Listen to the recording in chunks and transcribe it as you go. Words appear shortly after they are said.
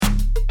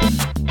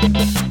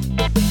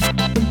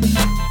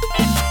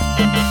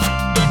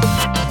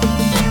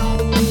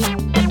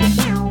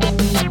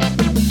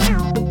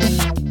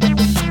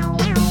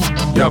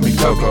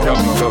Coco.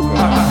 Yummy Coco.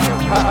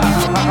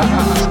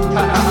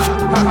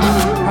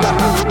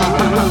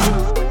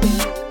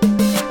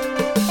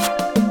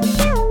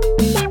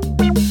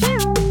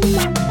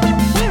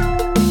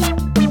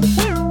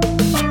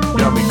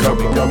 Yummy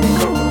Coco. Yummy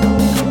Coco.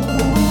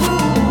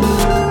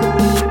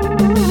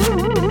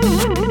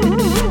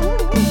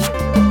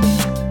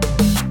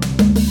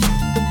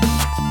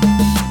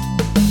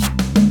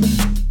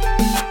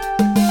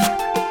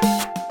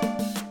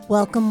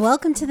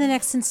 Welcome to the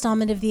next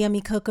installment of the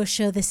Yummy Coco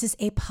Show. This is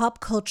a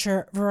pop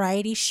culture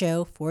variety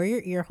show for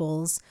your ear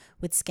holes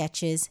with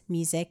sketches,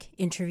 music,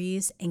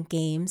 interviews, and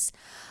games.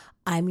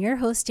 I'm your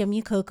host,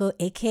 Yummy Coco,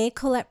 aka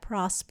Colette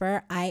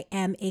Prosper. I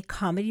am a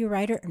comedy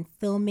writer and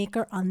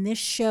filmmaker. On this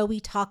show, we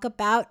talk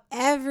about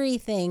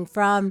everything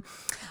from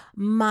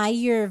My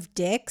Year of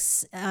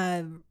Dicks,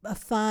 a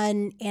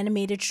fun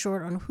animated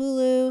short on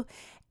Hulu,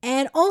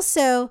 and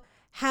also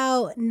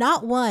how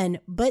not one,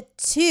 but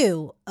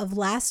two of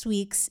last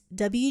week's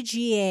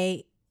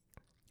WGA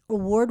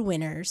award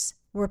winners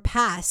were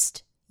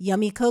past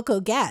Yummy Coco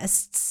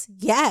guests.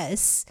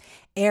 Yes,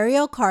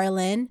 Ariel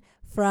Carlin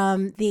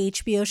from the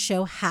HBO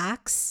show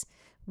Hacks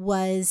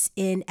was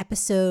in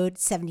episode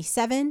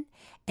 77,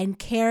 and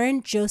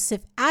Karen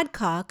Joseph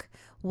Adcock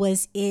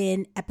was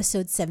in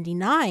episode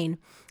 79.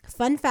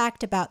 Fun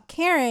fact about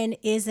Karen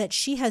is that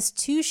she has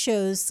two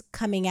shows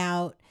coming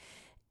out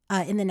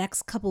in the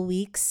next couple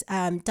weeks.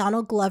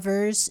 Donald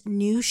Glover's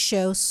new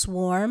show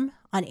Swarm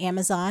on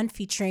Amazon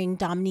featuring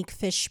Dominique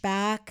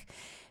Fishback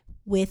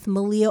with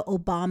Malia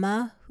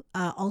Obama,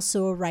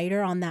 also a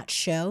writer on that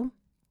show.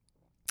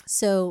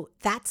 So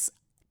that's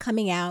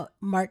coming out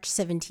March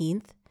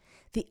 17th.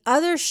 The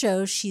other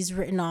show she's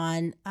written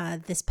on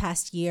this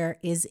past year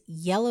is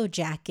Yellow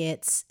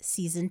Jackets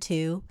Season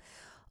 2.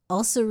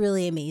 Also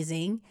really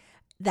amazing.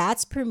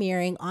 That's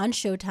premiering on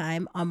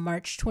Showtime on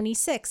March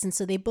 26th. And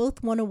so they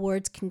both won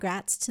awards.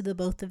 Congrats to the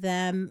both of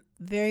them.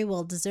 Very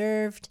well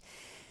deserved.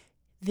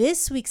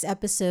 This week's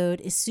episode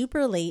is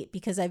super late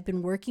because I've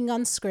been working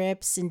on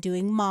scripts and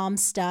doing mom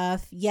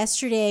stuff.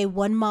 Yesterday,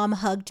 one mom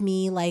hugged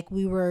me like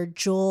we were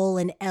Joel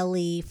and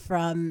Ellie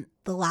from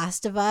The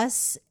Last of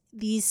Us.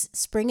 These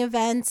spring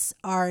events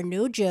are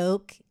no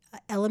joke.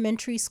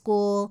 Elementary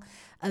school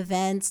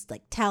events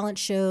like talent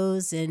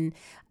shows and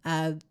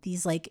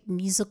these like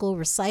musical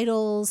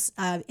recitals.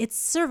 It's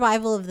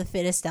survival of the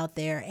fittest out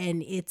there,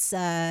 and it's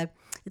a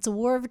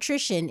war of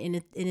attrition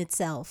in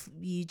itself.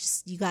 You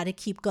got to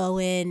keep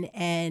going,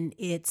 and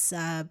it's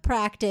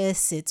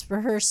practice, it's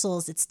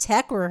rehearsals, it's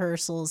tech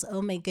rehearsals.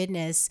 Oh my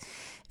goodness,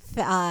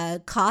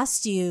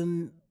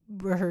 costume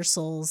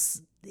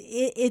rehearsals.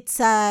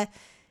 It's a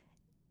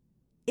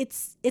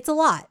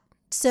lot.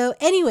 So,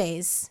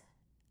 anyways,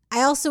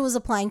 I also was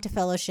applying to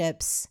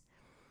fellowships,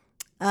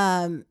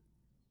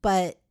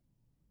 but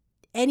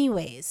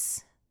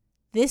anyways,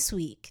 this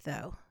week,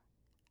 though,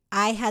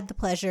 I had the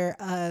pleasure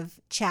of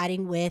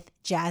chatting with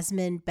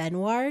Jasmin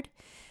Benward.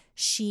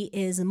 She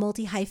is a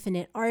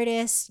multi-hyphenate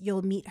artist.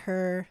 You'll meet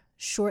her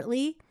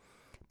shortly.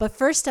 But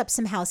first up,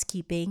 some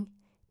housekeeping.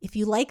 If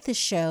you like this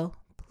show,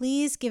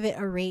 please give it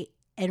a rate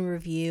and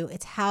review.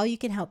 It's how you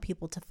can help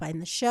people to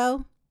find the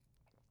show.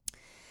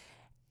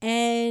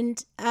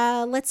 And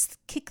let's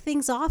kick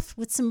things off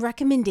with some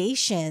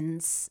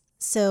recommendations.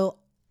 So,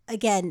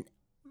 again,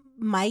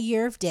 My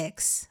Year of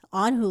Dicks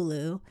on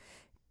Hulu.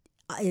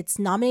 It's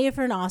nominated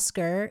for an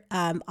Oscar.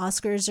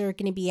 Oscars are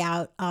going to be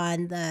out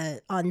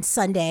on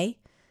Sunday.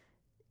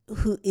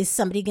 Who is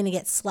somebody going to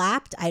get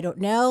slapped? I don't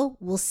know.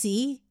 We'll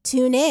see.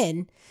 Tune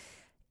in.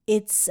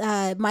 It's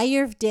My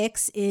Year of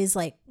Dicks is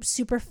like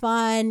super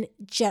fun,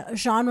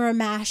 genre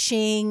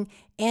mashing,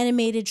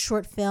 animated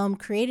short film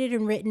created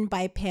and written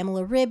by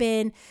Pamela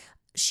Ribon.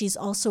 She's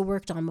also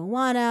worked on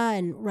Moana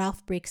and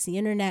Ralph Breaks the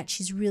Internet.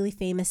 She's really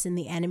famous in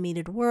the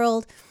animated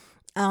world.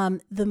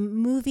 The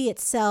movie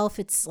itself,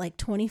 it's like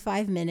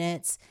 25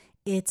 minutes.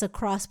 It's a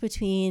cross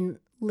between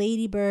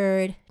Lady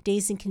Bird,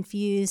 Dazed and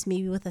Confused,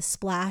 maybe with a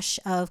splash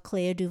of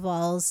Clea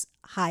Duvall's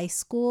High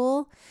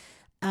School.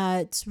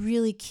 It's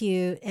really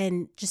cute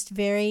and just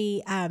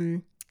very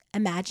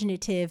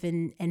imaginative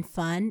and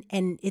fun.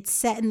 And it's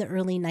set in the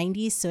early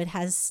 90s, so it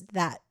has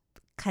that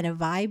kind of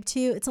vibe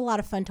too. It's a lot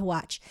of fun to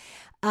watch.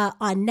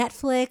 On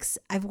Netflix,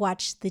 I've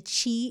watched The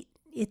Cheat.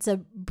 It's a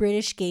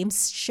British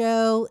games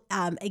show.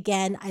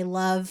 Again, I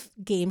love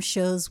game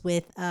shows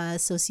with a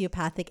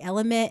sociopathic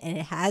element, and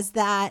it has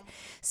that.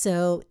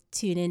 So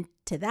tune in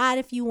to that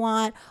if you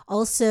want.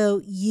 Also,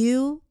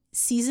 You,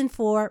 Season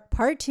 4,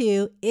 Part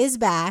 2 is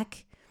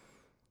back.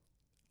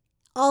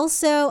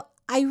 Also,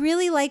 I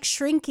really like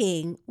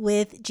Shrinking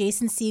with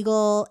Jason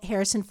Segel,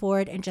 Harrison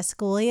Ford, and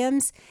Jessica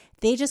Williams.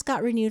 They just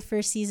got renewed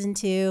for Season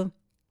 2.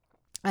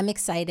 I'm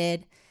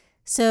excited.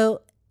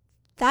 So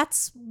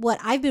that's what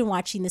I've been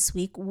watching this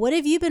week. What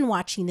have you been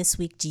watching this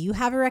week? Do you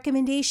have a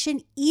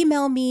recommendation?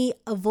 Email me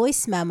a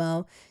voice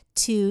memo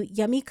to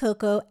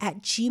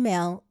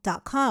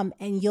yummycoco@gmail.com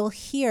and you'll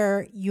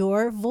hear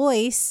your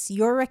voice,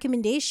 your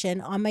recommendation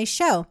on my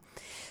show.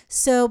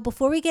 So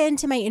before we get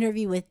into my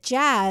interview with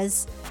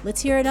Jazz,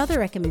 let's hear another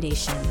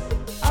recommendation.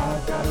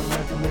 I got a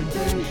recommendation.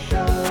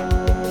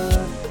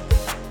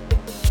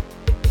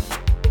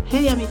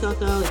 Hey, Yummy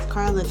Coco, it's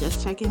Carla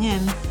just checking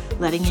in,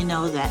 letting you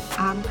know that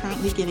I'm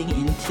currently getting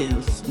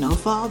into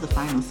Snowfall, the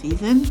final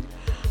season.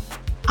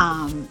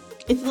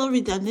 It's a little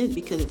redundant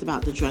because it's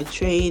about the drug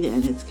trade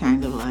and it's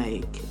kind of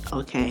like,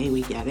 okay,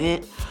 we get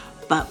it.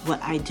 But what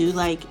I do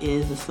like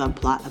is the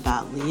subplot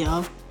about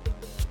Leo.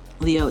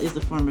 Leo is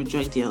the former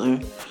drug dealer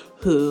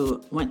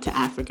who went to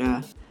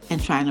Africa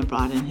and trying to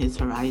broaden his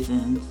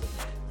horizons.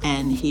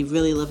 And he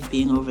really loved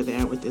being over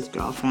there with his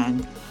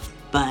girlfriend.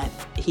 But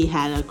he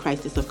had a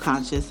crisis of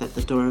conscience at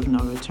the door of no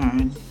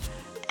return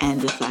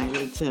and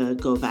decided to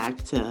go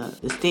back to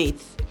the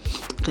States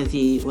because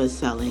he was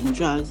selling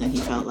drugs and he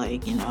felt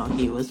like,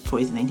 he was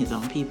poisoning his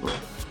own people.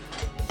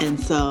 And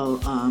so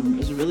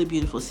there's a really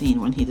beautiful scene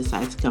when he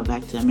decides to come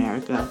back to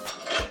America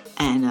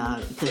and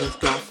because his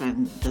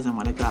girlfriend doesn't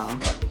want to go.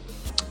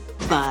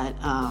 But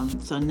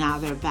so now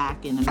they're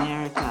back in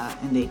America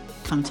and they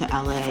come to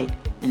LA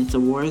and it's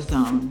a war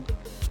zone.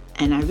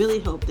 And I really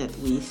hope that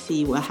we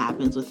see what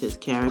happens with his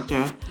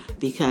character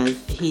because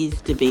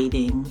he's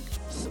debating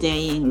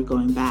staying or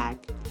going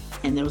back.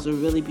 And there was a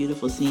really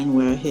beautiful scene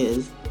where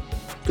his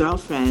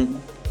girlfriend,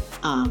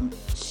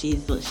 she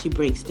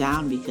breaks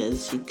down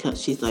because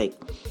she's like,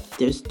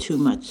 there's too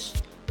much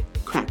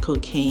crack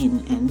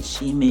cocaine and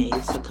she may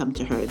succumb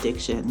to her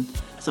addiction.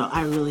 So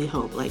I really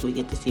hope we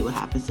get to see what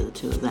happens to the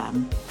two of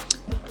them.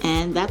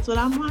 And that's what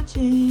I'm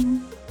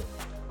watching.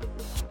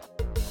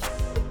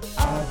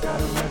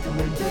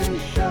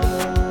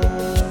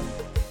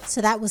 So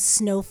that was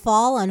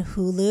Snowfall on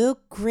Hulu.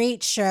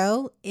 Great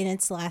show in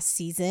its last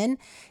season.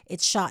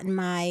 It's shot in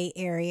my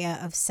area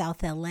of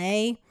South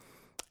LA.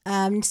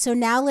 So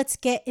now let's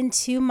get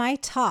into my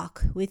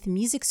talk with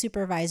music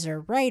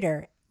supervisor,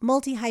 writer,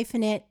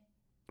 multi-hyphenate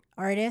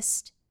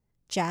artist,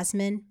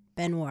 Jasmin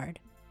Benward.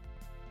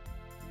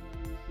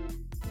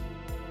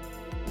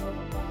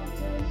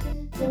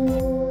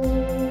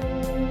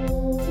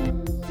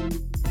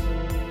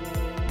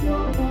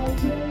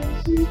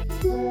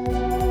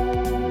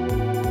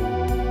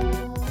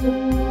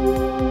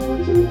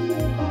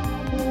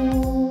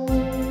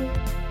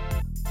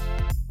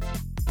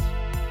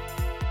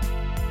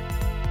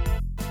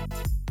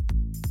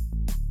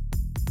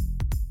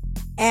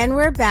 And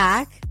we're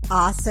back.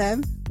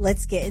 Awesome.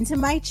 Let's get into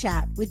my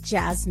chat with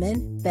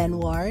Jasmin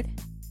Benward.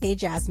 Hey,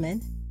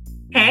 Jasmin.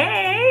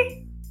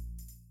 Hey.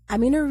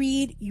 I'm going to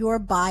read your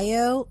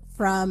bio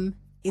from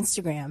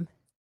Instagram.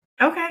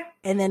 Okay.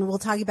 And then we'll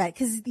talk about it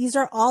because these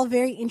are all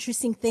very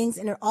interesting things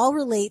and it all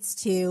relates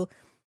to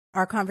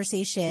our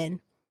conversation.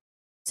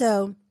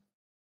 So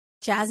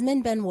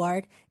Jasmin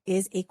Benward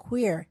is a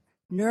queer,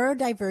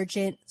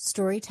 neurodivergent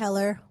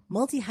storyteller,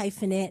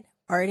 multi-hyphenate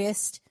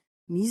artist,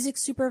 music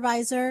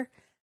supervisor,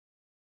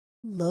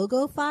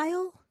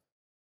 logophile.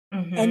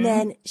 Mm-hmm. And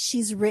then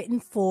she's written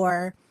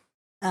for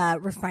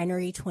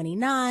Refinery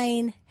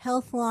 29,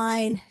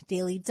 Healthline,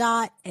 Daily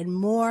Dot, and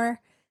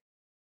more.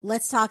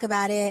 Let's talk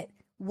about it.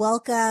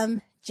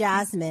 Welcome,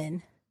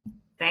 Jasmin.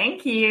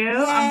 Thank you.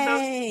 Yay. I'm so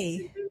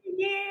excited to be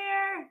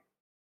here.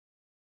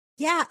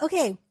 Yeah,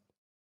 okay.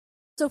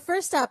 So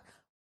first up,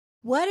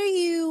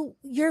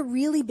 you're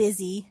really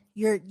busy.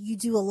 You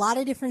do a lot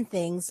of different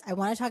things. I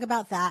want to talk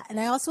about that. And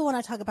I also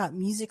want to talk about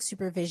music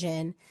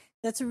supervision.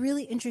 That's a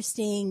really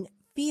interesting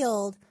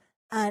field.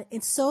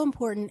 It's so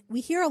important.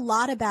 We hear a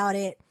lot about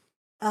it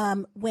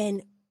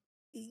when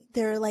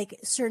there are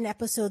certain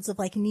episodes of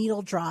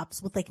needle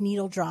drops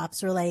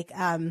or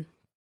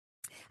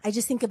I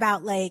just think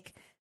about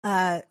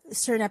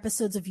certain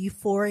episodes of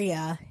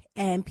Euphoria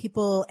and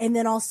people, and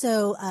then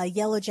also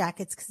Yellow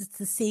Jackets because it's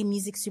the same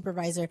music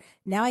supervisor.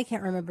 Now I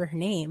can't remember her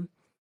name,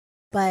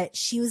 but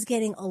she was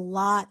getting a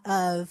lot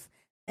of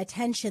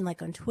attention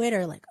on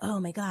Twitter, oh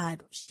my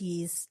God,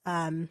 she's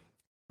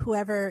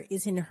whoever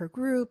is in her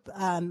group.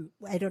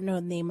 I don't know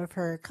the name of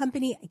her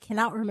company. I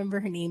cannot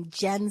remember her name.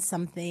 Jen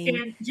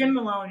something. Jen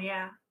Malone,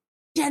 yeah.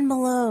 Jen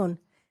Malone.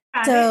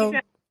 So,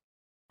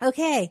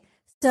 okay.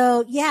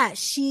 So yeah,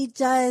 she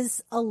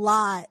does a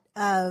lot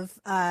of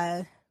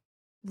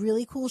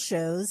really cool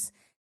shows.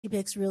 She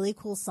picks really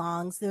cool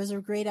songs. There was a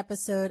great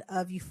episode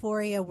of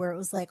Euphoria where it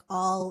was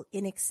all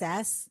in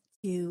excess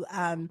to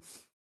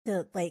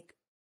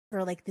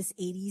for this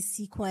 80s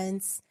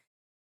sequence.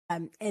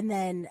 And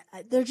then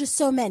there are just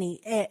so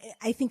many.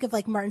 I think of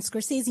Martin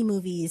Scorsese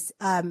movies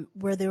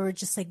where there were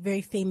just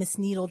very famous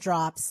needle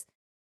drops.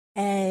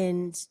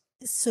 And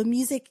so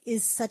music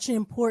is such an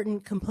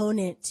important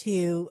component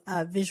to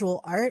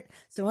visual art.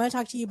 So I want to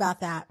talk to you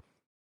about that.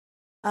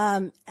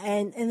 And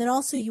then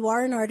also you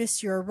are an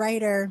artist, you're a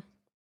writer.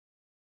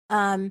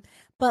 But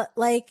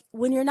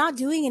when you're not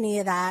doing any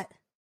of that,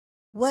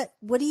 what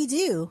do you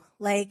do?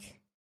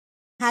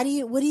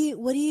 What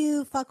do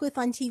you fuck with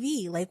on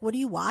TV? What are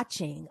you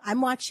watching?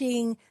 I'm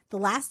watching The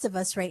Last of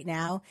Us right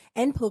now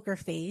and Poker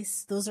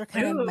Face. Those are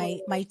kind of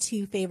my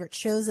two favorite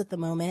shows at the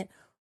moment.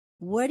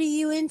 What are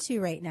you into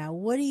right now?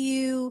 What do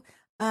you,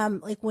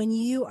 when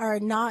you are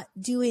not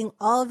doing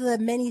all of the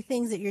many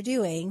things that you're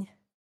doing,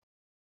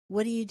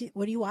 what do you do?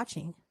 What are you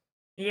watching?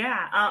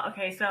 Yeah.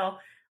 Okay. So,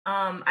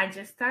 I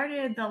just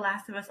started The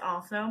Last of Us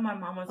also. My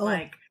mom was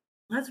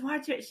let's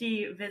watch it.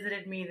 She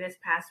visited me this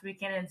past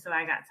weekend, and so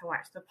I got to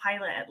watch the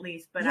pilot at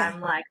least, but Yeah.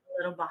 I'm like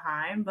a little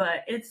behind,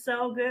 but it's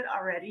so good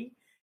already.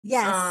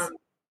 Yes.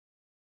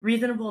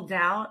 Reasonable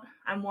Doubt,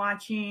 I'm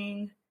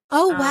watching.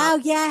 Oh, wow.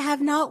 Yeah, I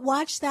have not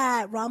watched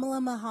that.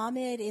 Ramala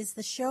Muhammad is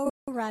the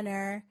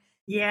showrunner. And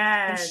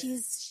Yes.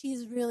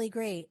 she's really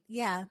great.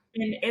 Yeah.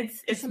 And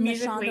it's from the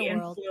musically Shonda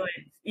world.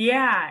 influenced.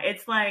 Yeah,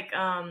 it's like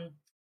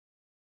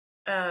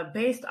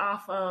based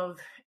off of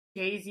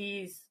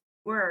Jay-Z's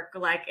work,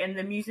 like, and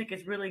the music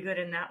is really good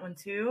in that one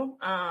too.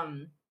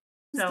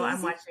 Who's So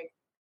I'm Daisy? watching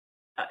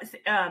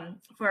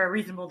for A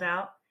Reasonable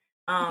Doubt.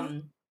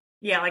 Okay.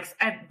 Yeah, like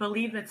I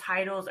believe the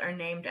titles are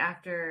named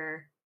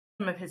after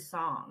some of his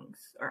songs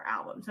or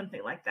albums,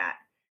 something like that.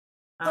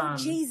 Oh,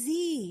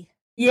 Jay-Z.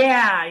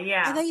 Yeah, I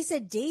yeah. thought you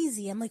said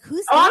Daisy. I'm like,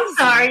 who's Oh, Daisy?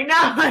 I'm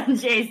sorry. No,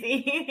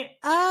 Jay-Z.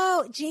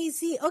 Oh,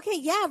 Jay-Z. Okay,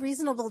 yeah,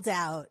 Reasonable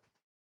Doubt.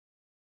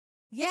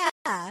 Yeah.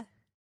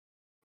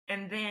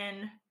 And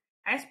then,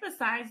 I guess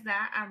besides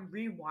that, I'm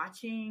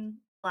rewatching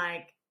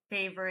like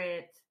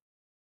favorite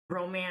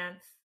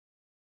romance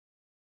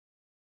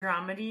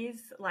dramedies,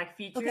 like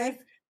features Okay.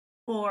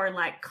 for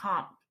like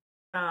comp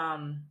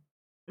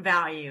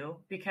value,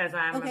 because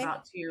I'm Okay.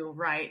 about to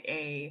write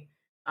a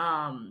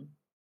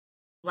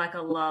like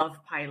a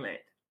love pilot.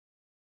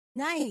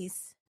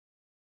 Nice.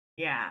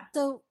 Yeah.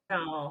 So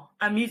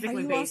a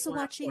musically based one,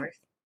 of course.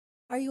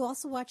 Are you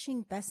also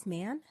watching Best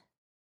Man?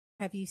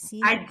 Have you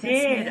seen I Best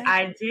did. Man?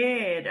 I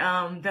did.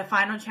 The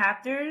final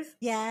chapters.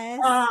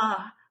 Yes.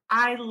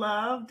 I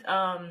loved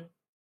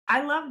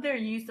their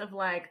use of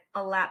like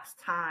elapsed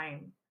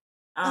time.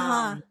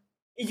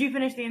 Did you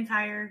finish the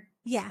entire?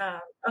 Yeah.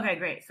 Okay,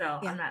 great. So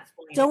Yeah. I'm not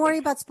spoiling. Don't worry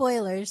about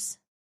spoilers.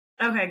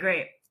 Okay,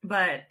 great.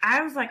 But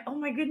I was like, oh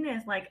my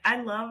goodness, like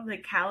I love the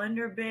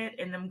calendar bit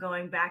and them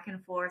going back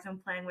and forth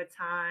and playing with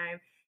time.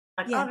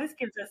 Like, Yeah. oh, this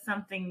gives us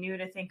something new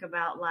to think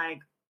about, like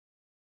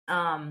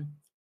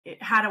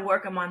how to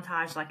work a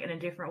montage like in a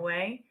different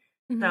way.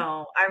 Mhm.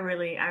 So I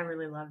really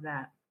love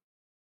that.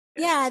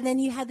 Yeah, and then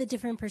you had the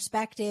different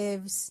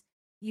perspectives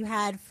you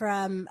had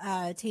from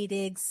Tay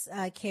Diggs'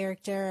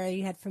 character,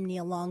 you had from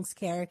Neil Long's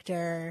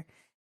character,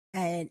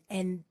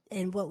 and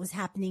what was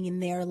happening in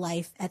their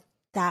life at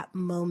that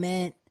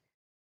moment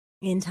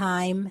in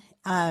time.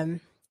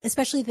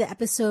 Especially the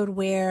episode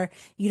where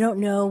you don't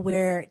know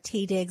where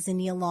Tay Diggs and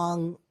Neil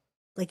Long,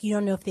 like you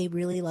don't know if they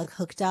really like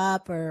hooked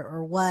up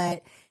or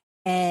what,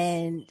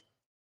 and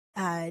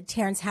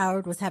Terrence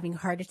Howard was having a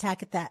heart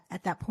attack at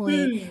that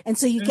point. And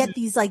so you get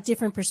these like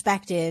different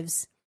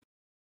perspectives.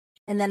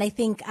 And then I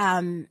think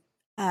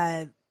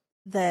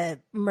the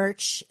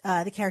merch,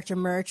 the character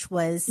merch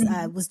was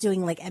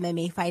doing like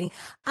MMA fighting.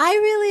 I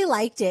really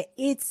liked it.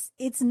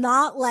 It's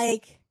not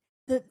like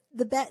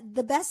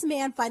the Best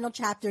Man final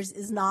chapters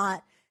is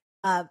not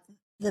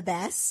the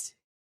best,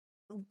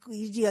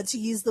 you know, to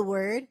use the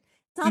word.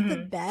 It's not the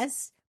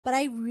best, but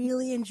I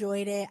really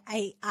enjoyed it.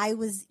 I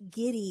was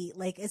giddy,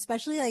 like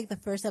especially like the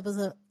first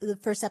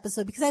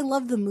episode because I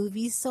love the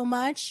movies so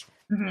much.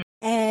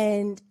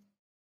 And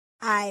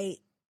I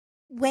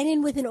went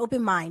in with an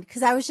open mind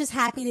because I was just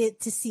happy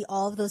to see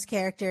all of those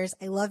characters.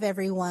 I love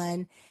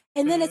everyone.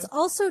 And then it's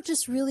also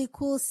just really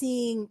cool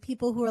seeing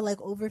people who are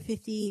like over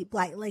 50,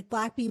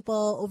 black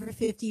people over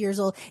 50 years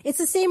old. It's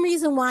the same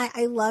reason why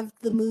I loved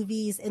the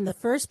movies in the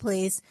first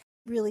place.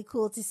 Really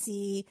cool to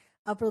see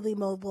upwardly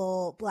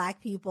mobile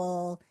black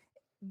people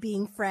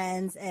being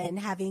friends and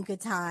having a good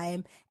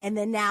time. And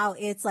then now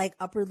it's like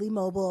upwardly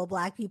mobile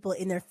black people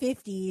in their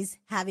 50s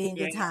having a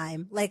good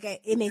time. Like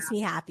it makes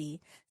me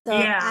happy. So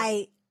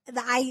I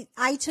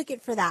took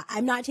it for that.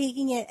 I'm not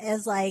taking it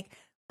as like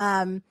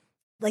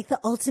the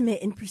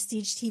ultimate in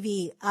prestige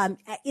TV.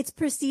 It's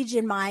prestige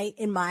in my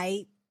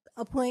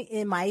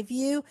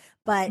view,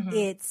 but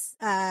it's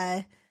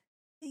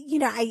you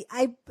know,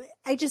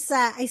 I just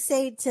I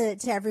say to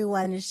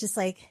everyone, it's just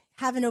like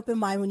have an open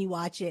mind when you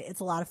watch it.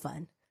 It's a lot of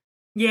fun.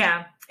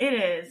 Yeah, it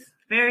is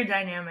very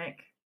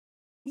dynamic.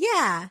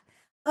 Yeah.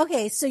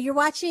 Okay, so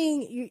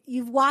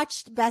you've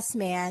watched Best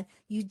Man.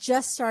 You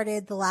just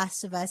started The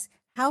Last of Us.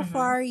 How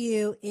far are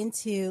you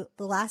into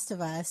The Last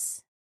of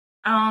Us?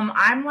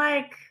 I'm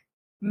like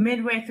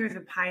midway through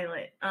the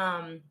pilot.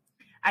 I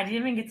didn't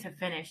even get to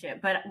finish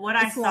it, but what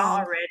I saw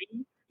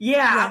already,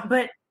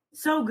 but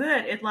so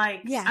good. It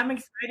like I'm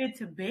excited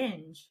to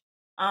binge.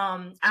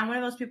 I'm one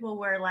of those people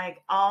where like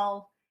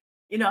I'll,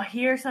 you know,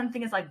 hear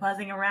something is like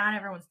buzzing around,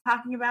 everyone's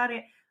talking about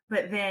it,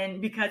 but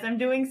then because I'm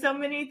doing so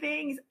many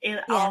things,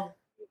 I'll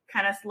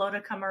kind of slow to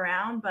come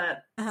around.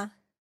 But I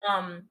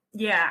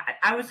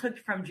was hooked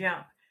from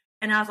jump.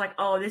 And I was like,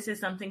 oh, this is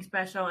something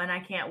special and I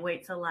can't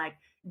wait to like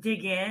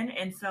dig in.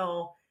 And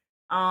so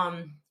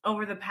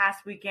over the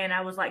past weekend,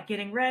 I was like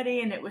getting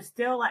ready and it was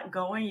still like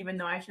going, even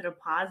though I should have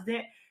paused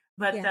it.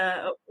 But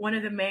one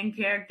of the main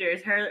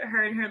characters,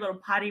 her and her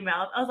little potty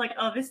mouth, I was like,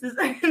 oh, this is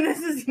this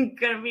is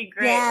gonna be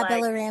great. Yeah, like,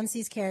 Bella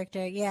Ramsey's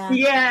character. Yeah.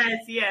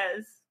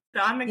 Yes.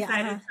 So I'm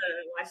excited to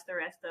watch the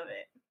rest of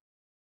it.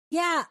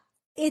 Yeah,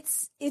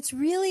 it's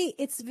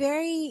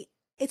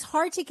it's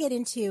hard to get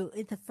into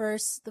the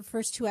first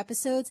 2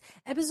 episodes.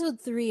 Episode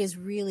 3 is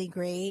really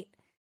great.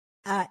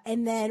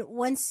 And then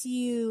once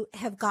you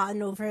have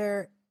gotten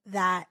over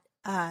that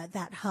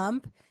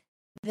hump,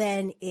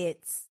 then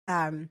it's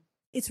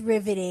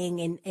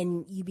riveting,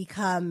 and you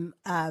become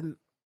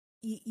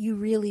you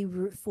really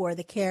root for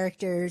the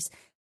characters.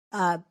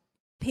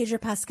 Pedro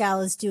Pascal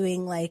is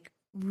doing like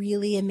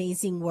really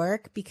amazing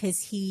work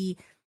because he's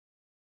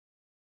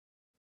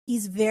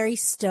very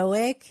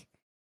stoic,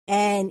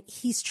 and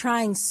he's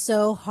trying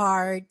so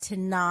hard to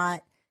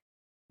not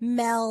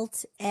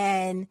melt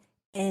and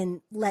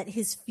let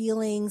his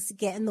feelings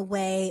get in the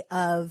way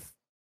of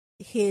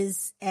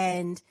his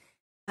and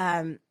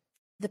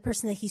the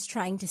person that he's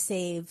trying to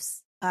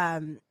save's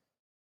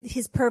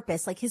his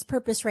purpose. Like, his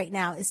purpose right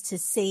now is to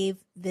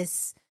save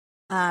this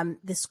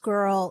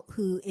girl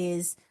who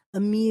is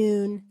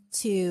immune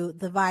to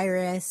the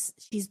virus.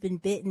 She's been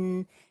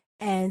bitten,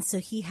 and so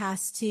he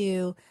has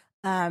to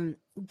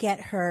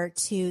get her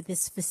to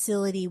this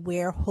facility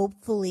where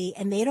hopefully,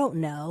 and they don't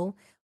know,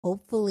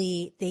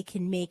 hopefully they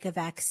can make a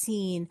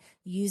vaccine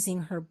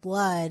using her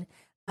blood.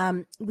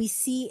 We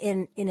see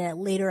in a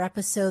later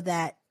episode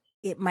that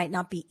it might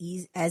not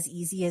be as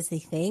easy as they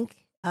think.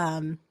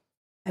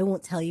 I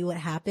won't tell you what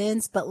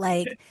happens, but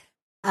like,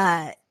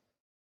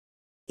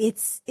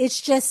 it's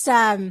just,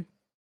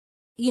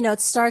 it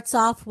starts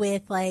off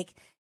with like,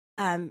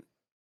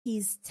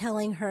 he's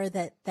telling her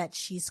that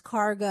she's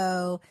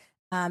cargo,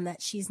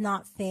 that she's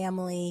not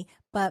family,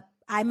 but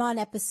I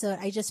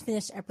just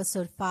finished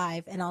episode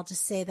 5, and I'll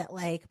just say that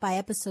like by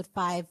episode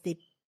 5, they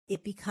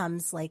become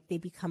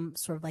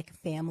sort of like a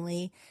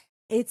family.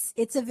 It's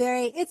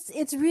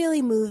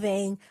really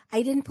moving.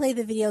 I didn't play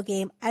the video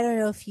game. I don't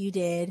know if you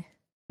did.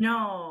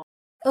 No.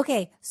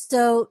 Okay,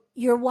 so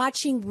you're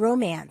watching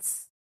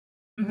romance.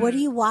 Mm-hmm. What are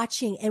you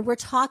watching? And we're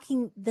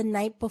talking the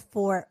night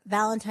before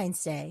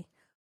Valentine's Day.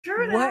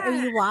 Sure. What are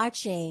you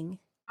watching?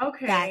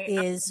 Okay. That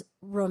is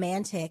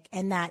romantic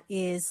and that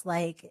is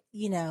like,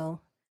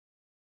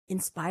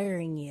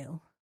 inspiring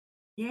you.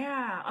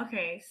 Yeah.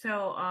 Okay.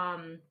 So,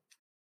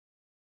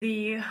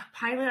 the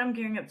pilot I'm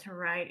gearing up to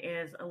write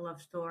is a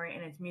love story,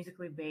 and it's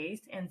musically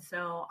based. And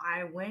so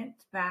I went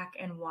back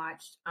and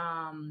watched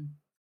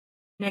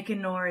Nick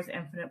and Nora's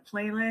Infinite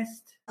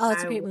Playlist. Oh,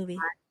 it's a great movie.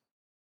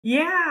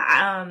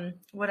 Yeah.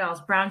 What else?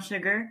 Brown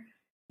Sugar.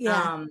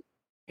 Yeah.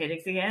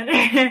 Headaches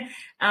again.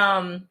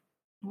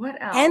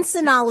 What else? And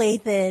Sanaa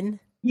Lathan.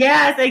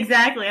 Yes,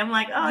 exactly. I'm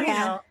like,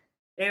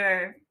 they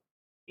were.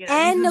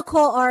 And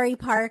Nicole Ari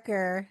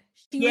Parker.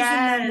 She was in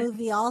that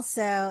movie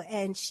also,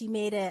 and she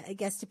made a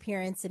guest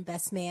appearance in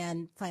Best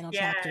Man Final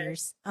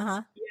Chapters.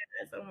 Uh-huh.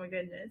 Yes. Oh my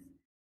goodness.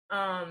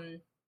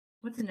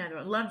 What's another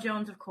one? Love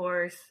Jones, of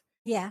course.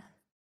 Yeah.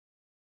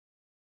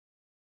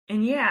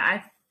 And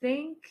I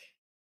think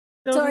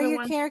those are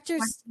your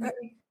characters.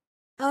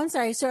 I'm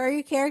sorry. So are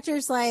your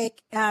characters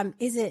like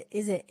is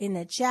it in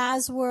a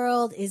jazz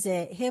world? Is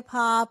it hip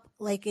hop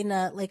like in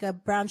a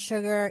Brown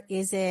Sugar?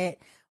 Is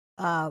it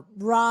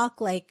rock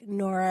like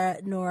Nora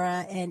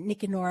and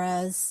Nick and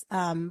Nora's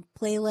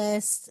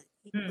playlist?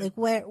 Like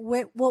what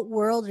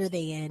world are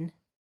they in?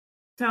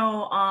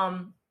 So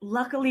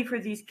luckily for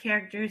these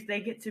characters,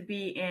 they get to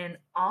be in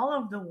all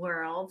of the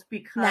worlds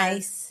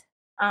because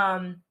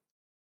they're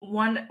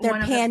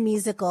pan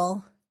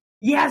musical.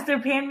 Yes, they're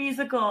pan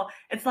musical.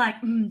 It's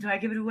like, do I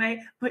give it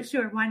away? But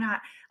sure, why not?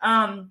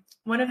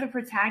 One of the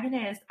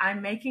protagonists,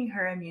 I'm making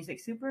her a music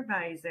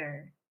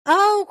supervisor.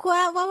 Oh,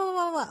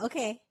 wow.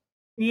 Okay.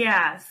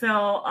 Yeah,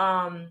 so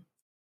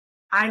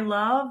I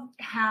love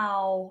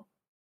how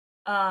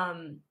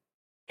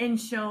in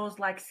shows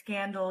like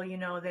Scandal,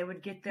 they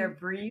would get their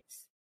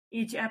briefs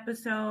each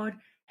episode,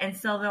 and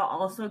so they'll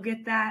also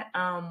get that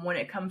when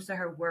it comes to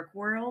her work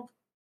world.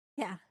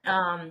 Yeah.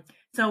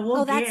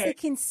 So that's the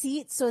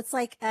conceit. So it's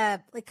like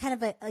kind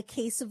of a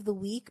case of the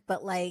week,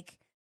 but like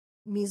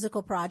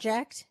musical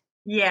project.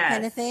 Yeah.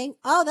 Kind of thing.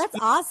 Oh, that's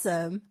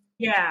awesome.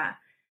 Yeah.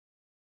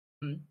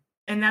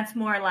 And that's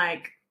more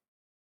like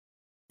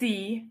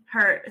see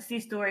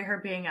story, her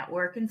being at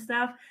work and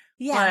stuff.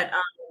 Yeah.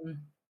 But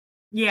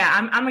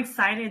I'm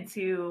excited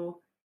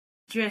to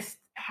just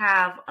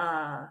have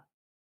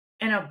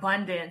an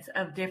abundance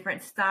of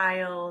different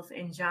styles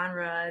and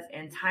genres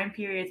and time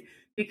periods,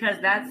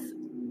 because that's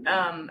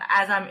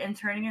as I'm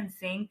interning in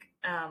sync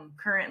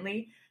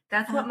currently,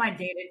 that's what my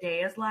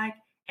day-to-day is like.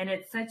 And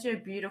it's such a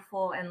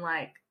beautiful and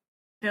like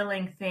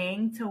filling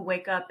thing to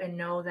wake up and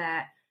know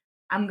that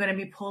I'm going to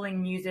be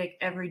pulling music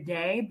every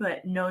day,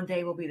 but no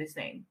day will be the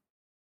same.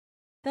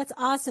 That's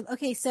awesome.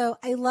 Okay, so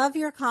I love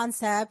your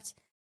concept.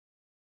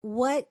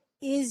 What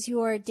is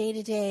your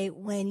day-to-day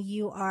when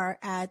you are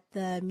at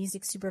the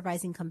music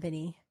supervising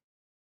company?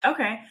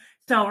 Okay,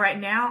 so right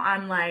now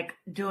I'm like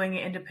doing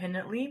it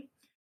independently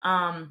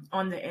on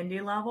the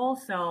indie level.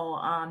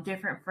 So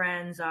different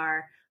friends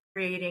are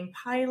creating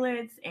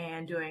pilots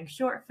and doing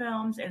short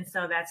films, and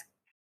so that's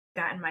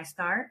gotten my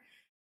start.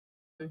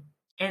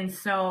 And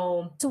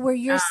so where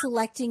you're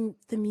selecting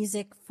the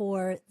music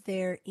for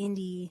their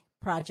indie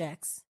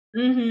projects.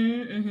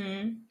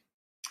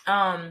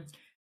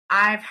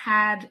 I've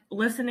had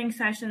listening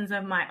sessions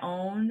of my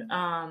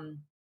own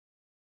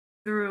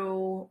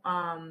through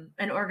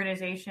an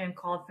organization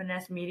called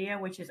Finesse Media,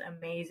 which is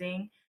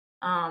amazing.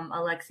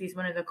 Alexi's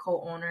one of the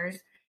co-owners,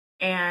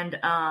 and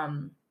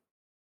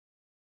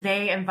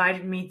they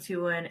invited me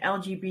to an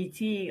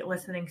LGBT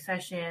listening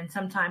session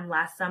sometime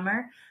last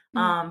summer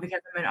because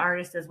I'm an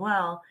artist as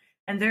well.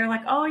 And they're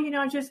like, oh,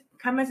 just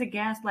come as a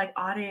guest, like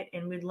audit,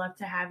 and we'd love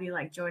to have you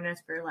like join us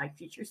for like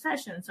future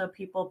sessions. So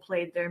people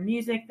played their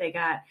music. They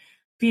got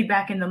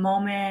feedback in the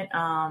moment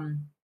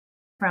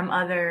from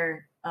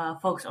other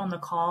folks on the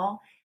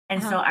call.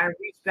 And so I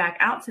reached back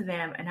out to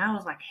them and I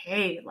was like,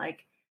 hey,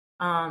 like,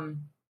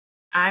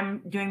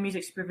 I'm doing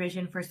music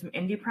supervision for some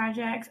indie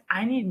projects.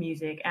 I need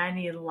music. I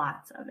need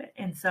lots of it.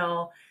 And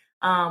so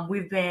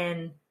we've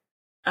been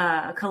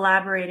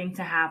collaborating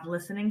to have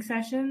listening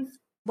sessions.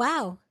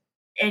 Wow.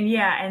 And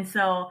yeah, and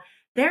so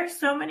there's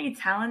so many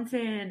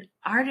talented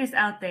artists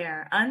out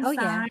there,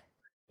 unsigned.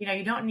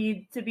 You don't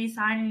need to be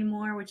signed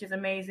anymore, which is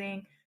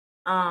amazing.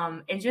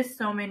 And just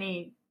so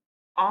many,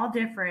 all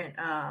different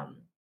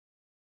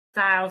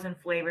styles and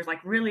flavors,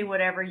 like really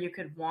whatever you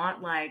could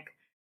want, like,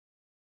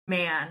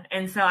 man.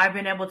 And so I've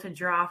been able to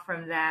draw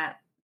from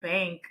that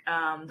bank.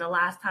 The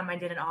last time I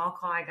did an all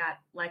call, I got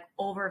like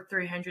over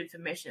 300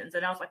 submissions,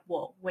 and I was like,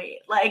 whoa, wait,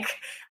 like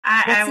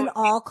what's an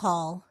all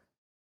call?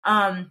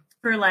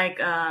 For like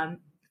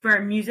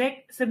for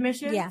music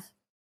submissions. Yeah.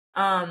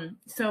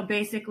 So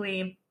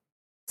basically,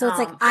 so it's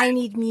like I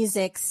need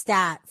music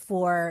stat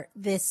for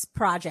this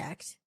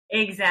project.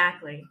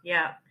 Exactly.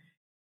 Yeah.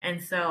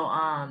 And so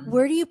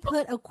where do you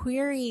put a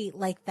query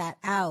like that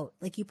out?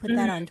 Like you put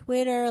that on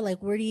Twitter?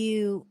 Like where do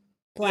you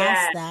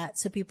blast that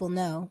so people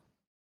know?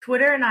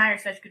 Twitter and I are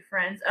such good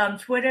friends.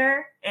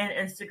 Twitter and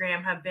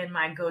Instagram have been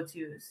my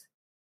go-tos.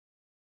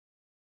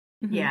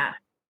 Yeah.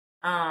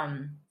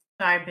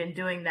 So I've been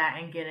doing that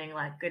and getting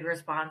like good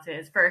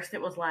responses. First,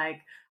 it was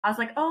like, I was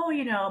like, oh,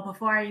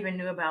 before I even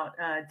knew about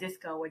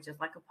Disco, which is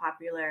like a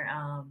popular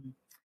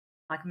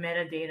like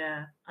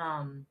metadata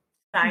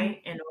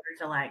site in order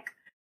to like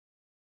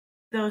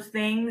those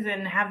things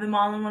and have them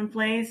all in one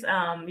place.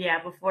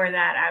 Before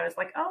that, I was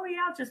like, oh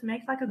yeah, I'll just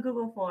make like a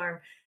Google form.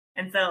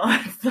 And so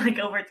it's like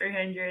over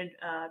 300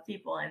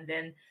 people. And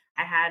then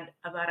I had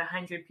about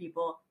 100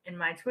 people in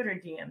my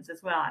Twitter DMs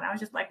as well. And I was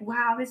just like,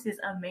 wow, this is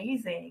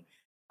amazing.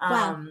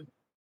 Wow.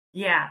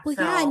 Yeah. Well,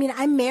 yeah, I mean,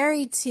 I'm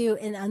married to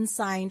an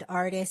unsigned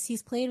artist.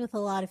 He's played with a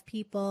lot of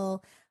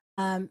people.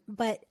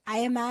 But I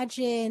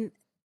imagine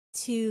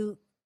to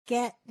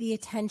get the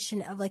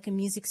attention of like a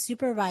music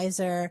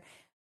supervisor,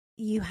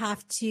 you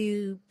have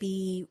to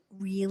be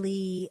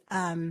really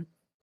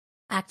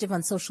active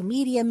on social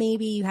media.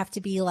 Maybe you have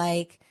to be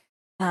like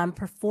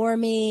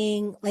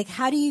performing. Like,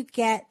 how do you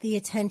get the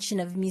attention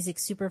of a music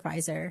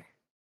supervisor?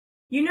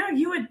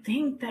 You would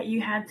think that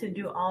you had to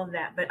do all of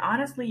that, but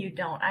honestly, you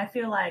don't. I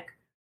feel like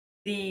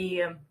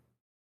the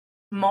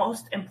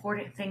most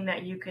important thing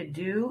that you could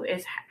do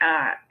is,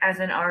 as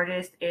an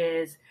artist,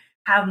 is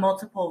have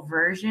multiple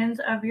versions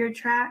of your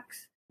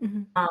tracks.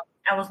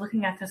 I was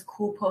looking at this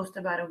cool post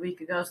about a week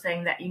ago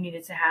saying that you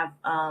needed to have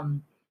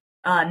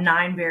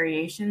 9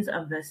 variations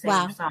of the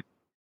same song.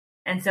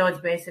 And so it's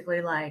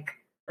basically like,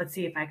 let's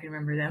see if I can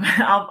remember them.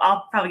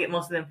 I'll probably get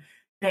most of them.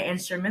 The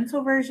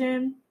instrumental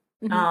version,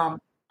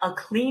 a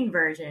clean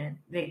version,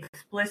 the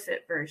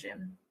explicit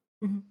version,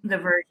 the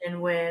version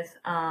with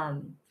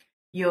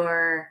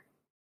your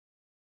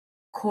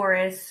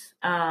chorus,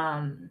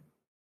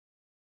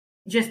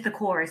 just the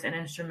chorus and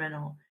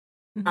instrumental.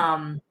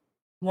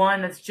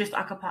 One that's just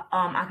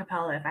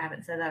acapella, if I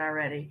haven't said that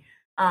already.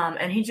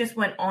 And he just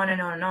went on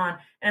and on and on.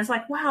 And it's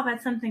like, wow,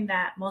 that's something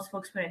that most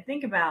folks wouldn't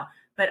think about.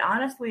 But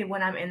honestly,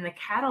 when I'm in the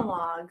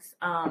catalogs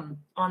on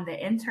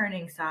the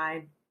interning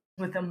side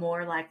with a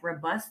more like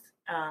robust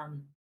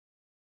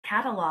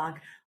catalog,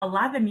 a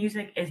lot of the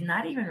music is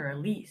not even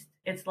released.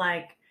 It's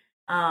like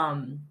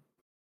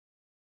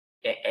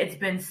it's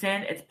been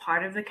sent, it's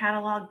part of the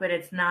catalog, but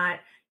it's not,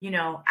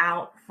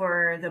 out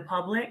for the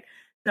public.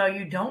 So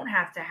you don't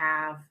have to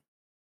have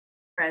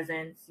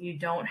presence. You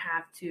don't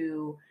have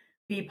to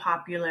be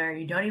popular.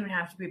 You don't even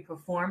have to be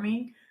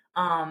performing.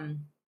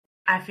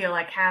 I feel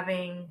like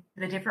having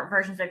the different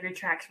versions of your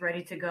tracks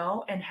ready to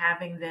go and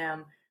having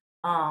them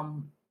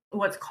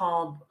what's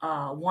called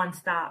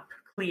one-stop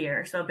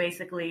clear. So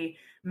basically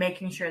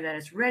making sure that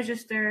it's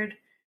registered.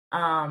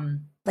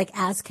 Like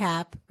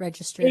ASCAP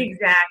registered.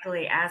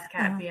 Exactly.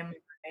 ASCAP,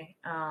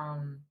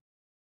 BMI,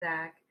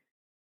 SAC.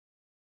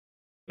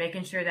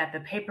 Making sure that the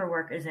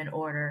paperwork is in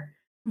order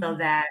so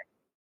that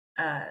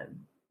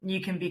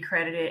you can be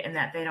credited and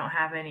that they don't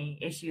have any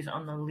issues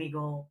on the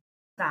legal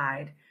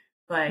side.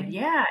 But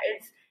yeah,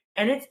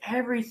 it's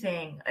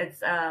everything.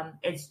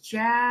 It's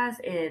jazz,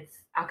 it's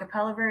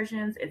acapella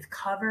versions, it's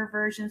cover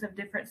versions of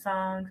different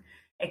songs.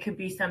 It could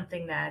be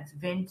something that's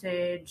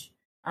vintage,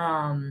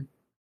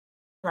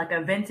 like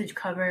a vintage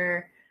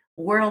cover.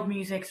 World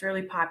music's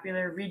really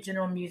popular.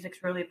 Regional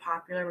music's really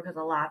popular because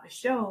a lot of the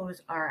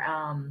shows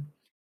are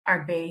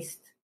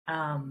based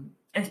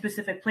in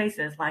specific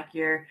places, like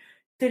your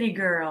City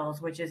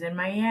Girls, which is in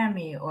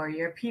Miami, or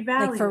your P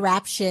Valley, like for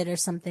rap shit or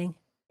something.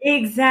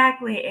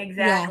 Exactly.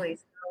 Yeah.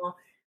 So,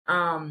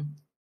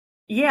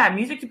 yeah,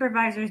 music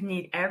supervisors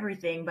need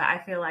everything, but I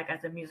feel like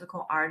as a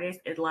musical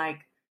artist, it like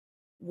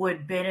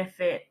would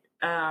benefit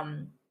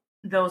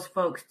those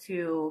folks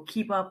to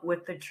keep up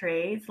with the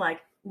trades. Like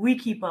we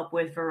keep up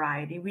with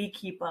Variety, we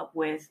keep up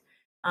with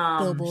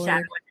Billboard, Shadow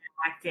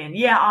and Acton,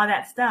 yeah, all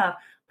that stuff.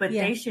 But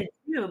yeah. they should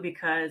too,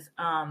 because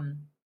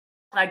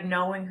like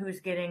knowing who's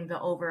getting the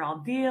overall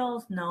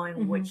deals,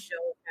 knowing which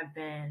shows have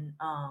been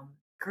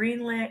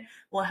greenlit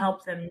will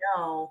help them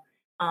know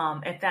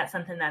if that's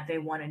something that they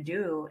want to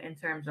do in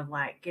terms of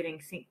like getting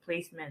sync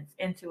placements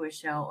into a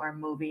show or a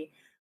movie,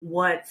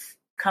 what's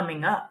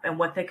coming up and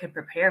what they could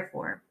prepare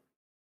for.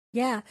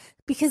 Yeah,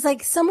 because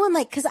like someone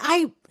like, because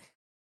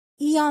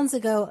eons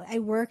ago, I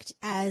worked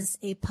as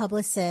a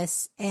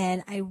publicist,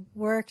 and I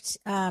worked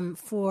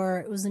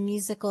it was a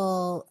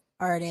musical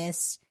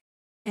artist,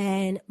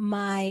 and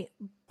my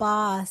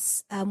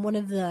boss, one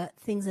of the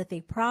things that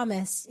they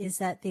promised is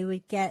that they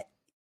would get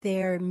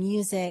their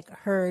music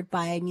heard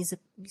by a music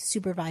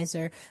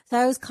supervisor. So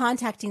I was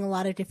contacting a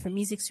lot of different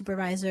music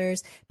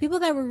supervisors, people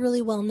that were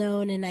really well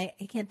known, and I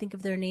can't think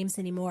of their names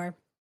anymore.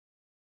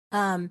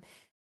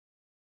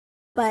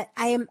 But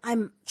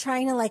I'm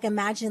trying to like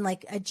imagine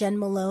like a Jen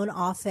Malone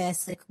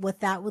office, like what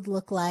that would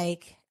look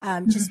like.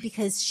 Just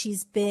because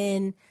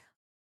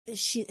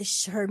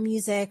her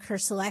music, her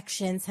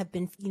selections have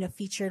been,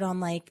 featured on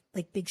like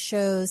big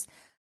shows.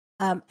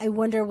 I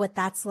wonder what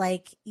that's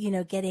like,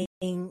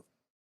 getting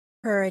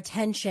her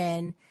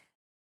attention,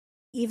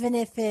 even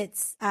if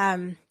it's,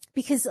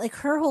 because like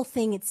her whole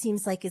thing, it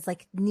seems like is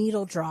like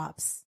needle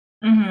drops.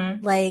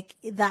 Like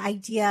the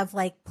idea of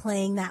like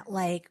playing that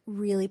like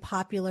really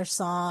popular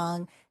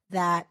song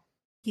that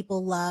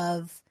people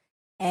love,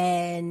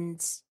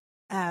 and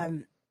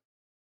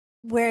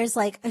whereas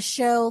like a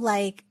show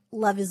like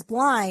Love is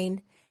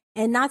Blind,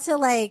 and not to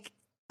like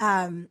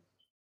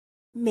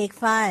make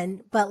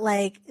fun, but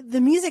like the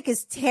music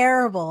is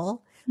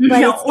terrible,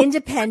 but it's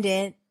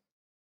independent.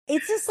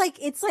 It's just like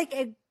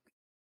and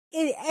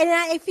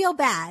I feel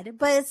bad,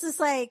 but it's just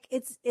like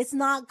it's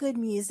not good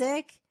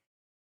music.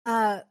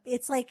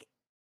 It's like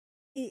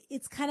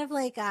it's kind of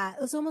like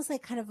it was almost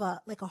like kind of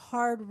a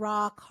hard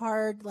rock,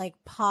 hard like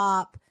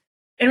pop.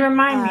 And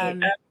remind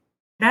me,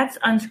 that's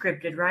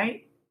unscripted,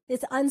 right?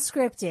 It's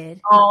unscripted.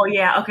 Oh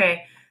yeah,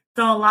 okay.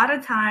 So a lot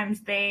of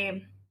times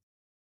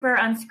for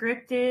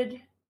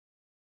unscripted,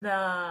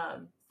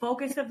 the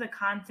focus of the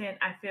content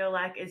I feel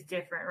like is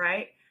different,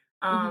 right?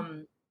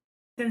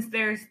 Since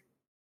there's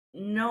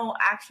no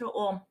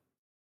actual,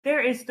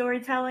 there is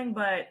storytelling,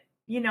 but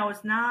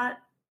it's not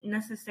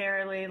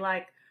necessarily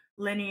like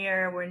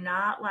linear. We're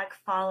not like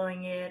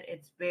following it.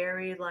 It's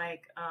very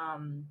like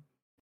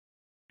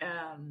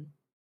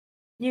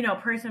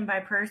person by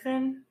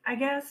person, I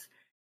guess.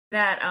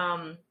 That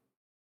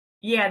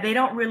they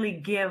don't really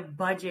give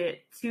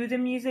budget to the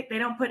music. They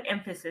don't put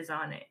emphasis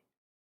on it.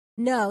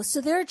 No,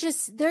 so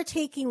they're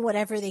taking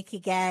whatever they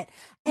could get.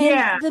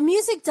 And the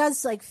music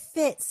does like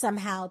fit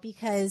somehow,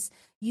 because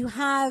you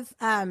have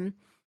a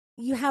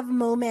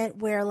moment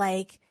where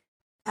like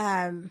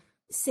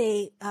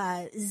say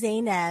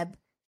Zainab,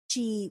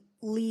 she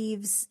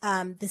leaves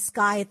this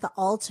guy at the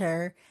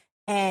altar,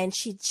 and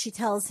she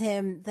tells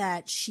him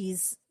that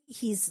he's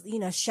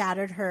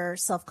shattered her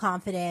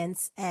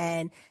self-confidence,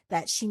 and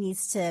that she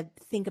needs to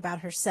think about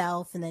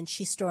herself, and then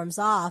she storms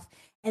off.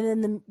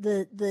 And then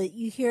the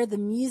you hear the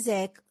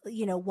music,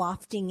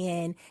 wafting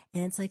in,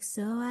 and it's like,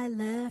 so I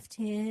left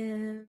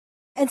him.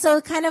 And so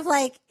kind of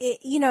like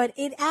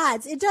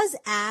it does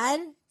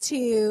add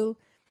to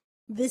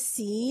the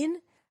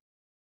scene,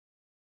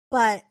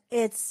 but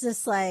it's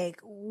just like,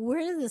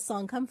 where did this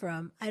song come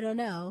from? I don't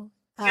know.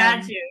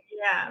 Got you.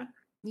 Yeah.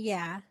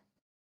 Yeah.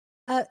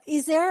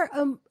 Is there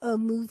a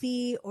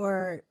movie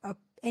or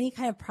any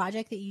kind of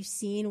project that you've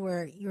seen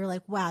where you're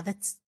like, wow,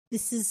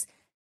 this is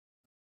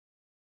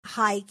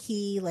high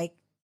key, like,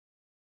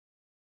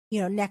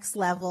 next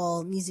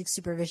level music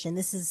supervision.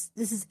 This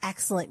is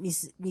excellent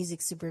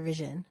music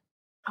supervision.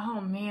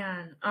 Oh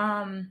man.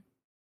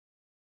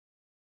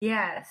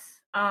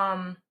 Yes.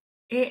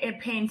 It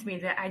pains me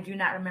that I do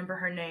not remember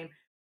her name,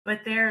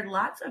 but there are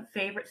lots of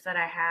favorites that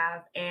I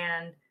have,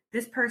 and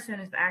this person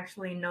is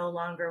actually no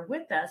longer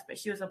with us, but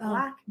she was a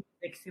Black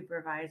music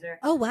supervisor.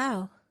 Oh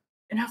wow.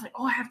 And I was like,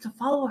 oh, I have to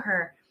follow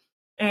her.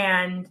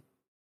 And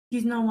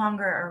she's no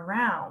longer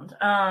around.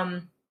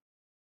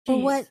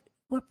 Well,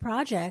 what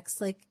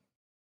projects? Like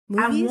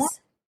movies?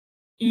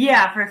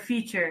 Yeah, for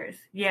features.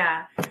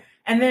 Yeah.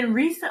 And then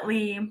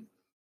recently,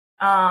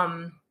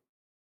 your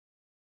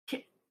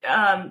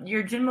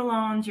Jim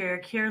Malone's, your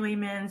Kier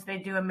Lehman's, they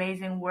do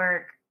amazing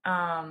work.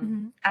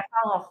 I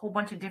follow a whole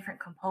bunch of different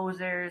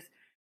composers.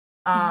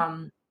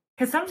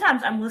 Because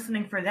sometimes I'm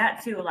listening for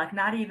that too, like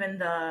not even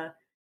the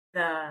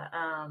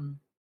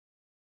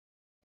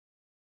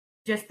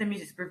just the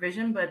music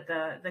supervision, but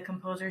the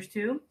composers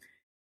too.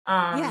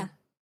 Yeah,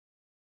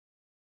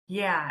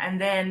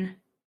 and then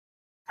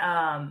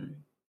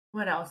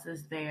what else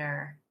is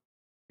there?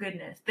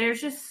 goodness,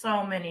 there's just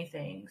so many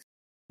things.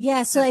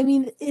 Yeah, so I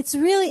mean, it's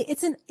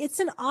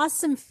an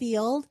awesome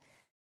field.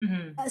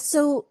 Mm-hmm.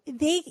 So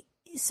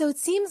it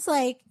seems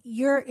like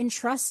you're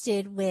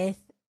entrusted with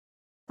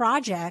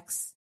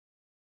projects.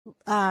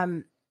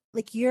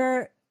 Like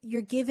you're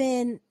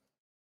given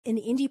an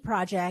indie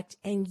project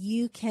and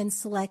you can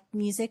select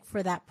music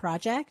for that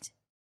project.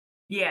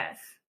 Yes.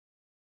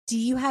 Do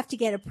you have to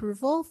get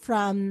approval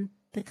from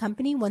the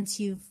company once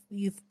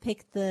you've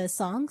picked the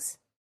songs?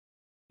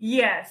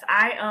 Yes,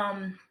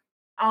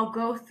 I'll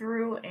go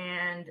through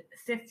and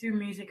sift through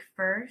music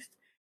first,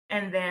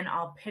 and then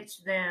I'll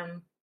pitch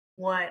them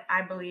what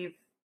I believe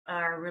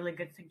are really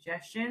good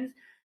suggestions.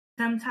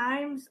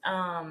 Sometimes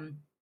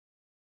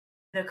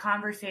the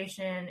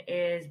conversation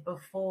is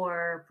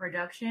before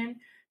production,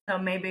 so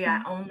maybe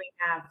I only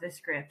have the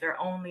script or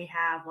only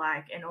have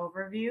like an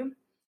overview.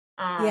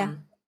 Yeah.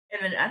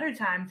 And then other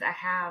times I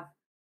have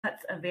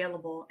cuts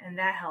available, and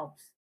that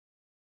helps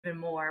even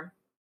more.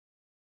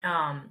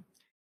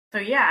 So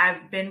yeah,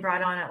 I've been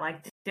brought on at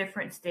like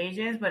different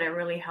stages, but it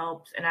really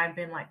helps. And I've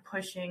been like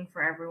pushing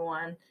for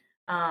everyone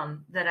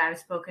that I've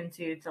spoken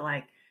to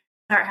like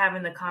start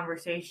having the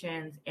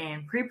conversations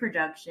in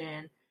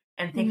pre-production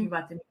and thinking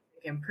about the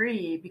music in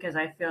pre, because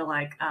I feel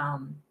like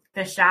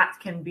the shots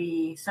can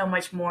be so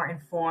much more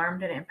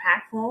informed and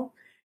impactful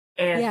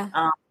if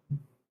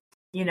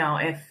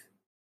if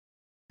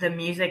the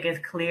music is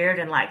cleared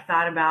and like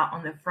thought about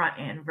on the front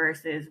end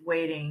versus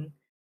waiting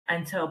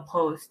until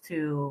post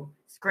to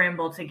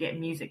scramble to get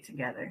music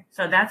together.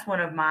 So that's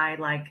one of my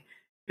like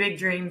big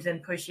dreams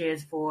and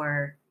pushes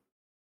for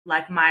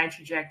like my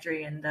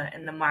trajectory and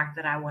the mark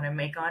that I want to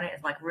make on it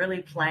is like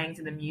really playing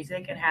to the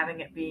music and having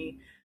it be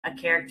a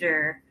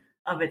character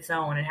of its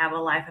own and have a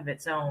life of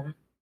its own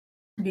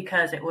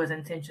because it was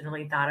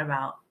intentionally thought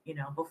about,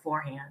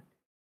 beforehand.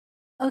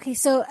 Okay,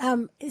 so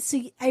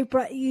I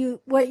brought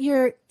you what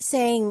you're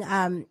saying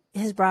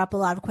has brought up a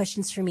lot of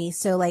questions for me.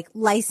 So like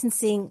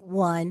licensing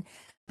one,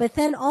 but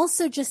then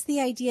also just the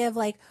idea of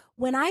like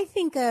when I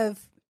think of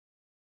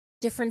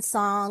different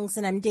songs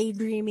and I'm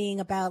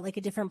daydreaming about like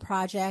a different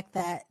project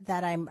that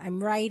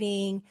I'm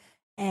writing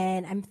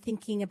and I'm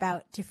thinking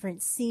about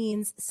different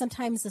scenes,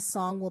 sometimes a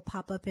song will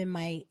pop up in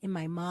my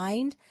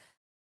mind.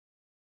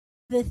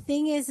 The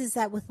thing is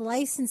that with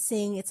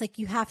licensing, it's like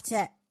you have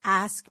to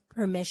ask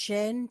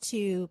permission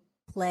to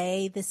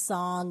play the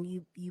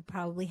song. You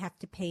probably have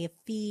to pay a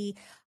fee.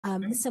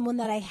 Someone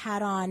that I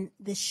had on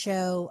this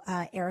show,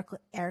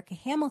 Erica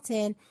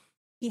Hamilton,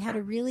 he had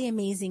a really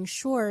amazing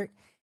short,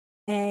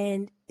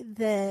 and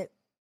the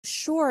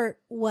short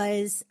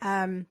was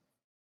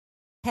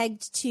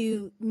pegged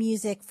to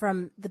music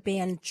from the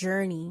band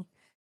Journey.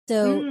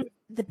 So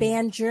the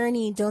band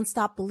Journey, Don't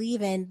Stop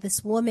Believin',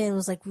 this woman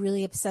was like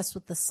really obsessed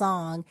with the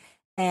song.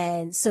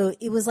 And so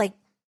it was like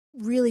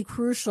really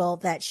crucial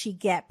that she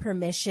get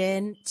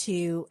permission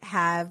to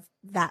have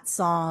that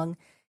song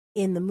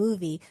in the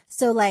movie.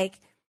 So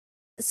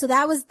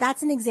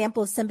that's an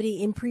example of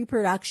somebody in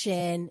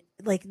pre-production,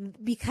 like,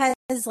 because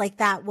like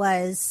that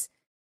was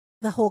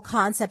the whole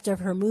concept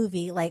of her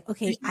movie. Like,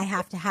 okay, I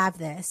have to have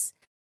this.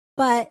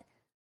 But,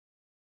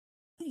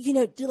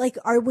 like,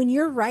 when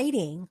you're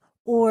writing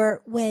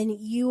or when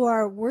you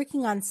are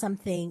working on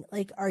something,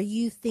 like, are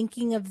you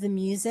thinking of the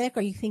music?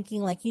 Are you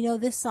thinking like,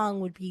 this song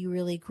would be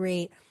really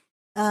great?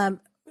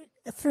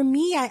 For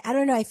me, I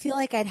don't know. I feel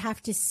like I'd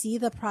have to see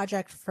the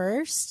project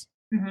first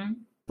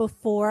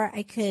before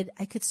I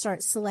could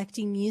start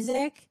selecting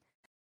music.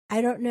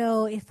 I don't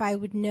know if I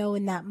would know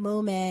in that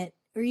moment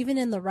or even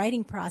in the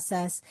writing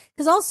process,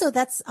 because also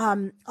that's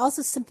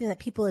also something that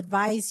people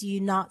advise you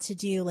not to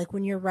do. Like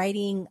when you're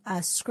writing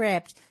a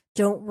script,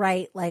 don't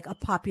write like a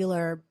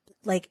popular,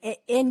 like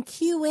in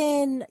cue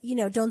in,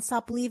 Don't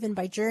Stop Believin'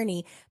 by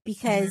Journey,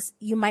 because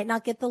you might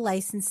not get the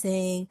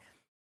licensing.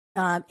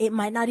 It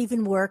might not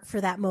even work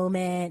for that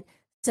moment.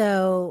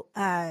 So,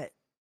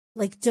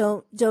 like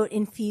don't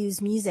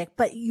infuse music,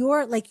 but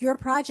your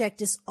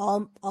project is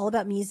all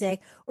about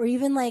music, or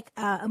even like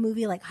a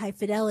movie like High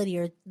Fidelity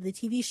or the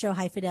TV show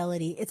High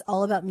Fidelity. It's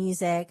all about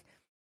music.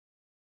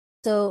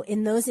 So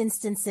in those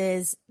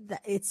instances,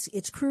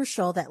 it's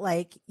crucial that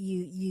like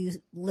you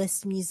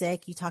list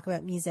music, you talk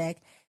about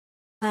music.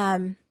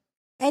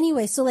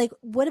 Anyway, so like,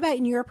 what about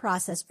in your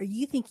process? Are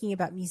you thinking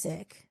about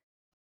music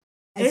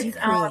as you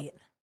create?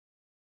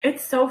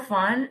 It's so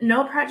fun.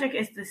 No project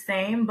is the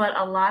same, but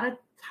a lot of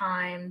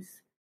times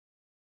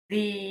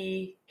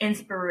the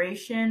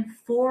inspiration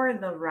for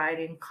the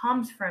writing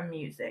comes from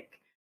music.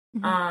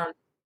 So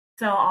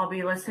I'll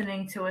be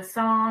listening to a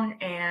song,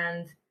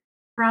 and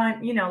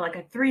from, like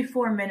a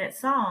 3-4 minute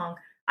song,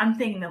 I'm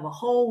thinking of a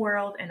whole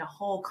world and a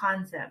whole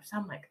concept. So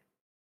I'm like,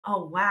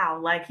 oh wow,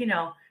 like,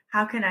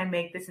 how can I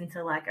make this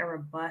into like a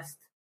robust,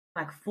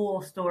 like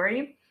full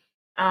story?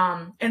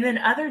 And then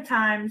other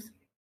times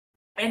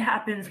it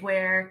happens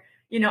where,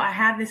 I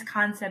have this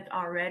concept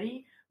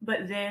already,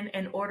 but then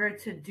in order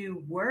to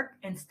do work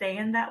and stay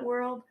in that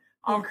world,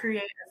 I'll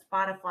create a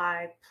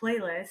Spotify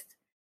playlist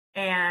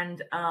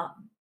and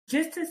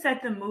just to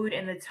set the mood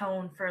and the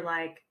tone for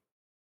like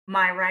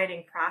my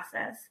writing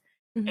process.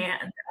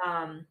 And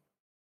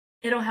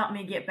it'll help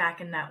me get back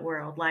in that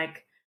world.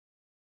 Like,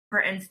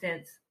 for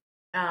instance,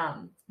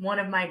 one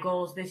of my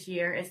goals this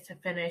year is to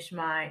finish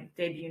my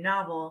debut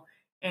novel,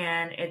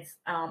 and it's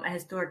a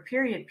historic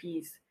period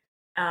piece.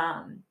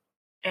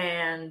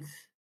 And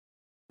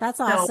that's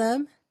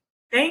awesome.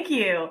 Thank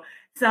you.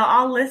 So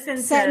I'll listen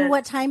Set in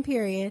what time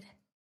period?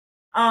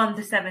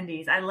 The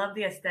 70s. I love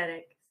the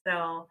aesthetic.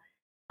 So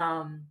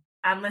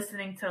I'm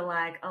listening to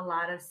like a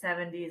lot of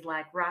 70s,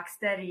 like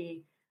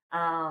Rocksteady,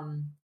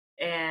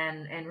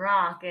 and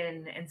rock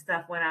and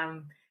stuff when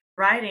I'm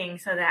writing,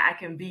 so that I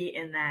can be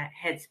in that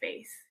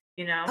headspace,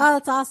 you know? Oh,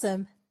 that's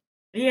awesome.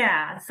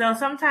 Yeah. So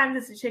sometimes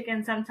it's the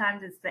chicken,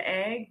 sometimes it's the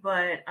egg,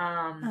 but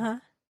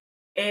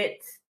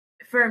it's,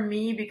 for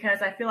me,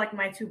 because I feel like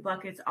my two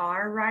buckets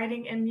are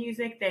writing and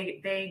music,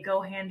 they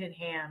go hand in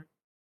hand.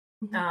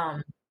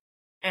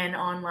 And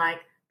on like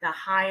the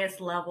highest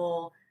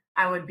level,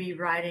 I would be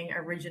writing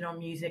original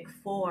music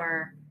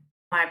for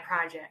my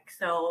project.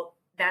 So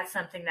that's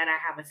something that I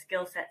have a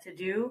skill set to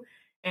do.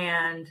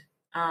 And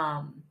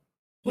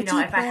you know,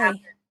 if I have,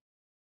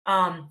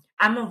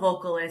 I'm a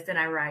vocalist and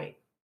I write.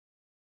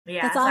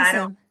 Yeah, that's so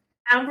awesome.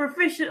 I don't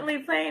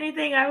proficiently play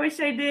anything. I wish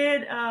I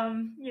did.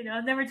 You know,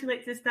 never too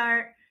late to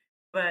start.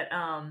 But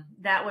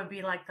that would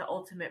be like the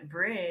ultimate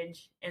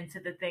bridge into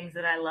the things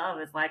that I love.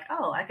 Is like,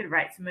 oh, I could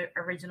write some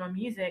original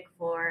music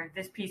for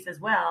this piece as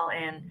well,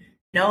 and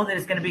know that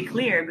it's going to be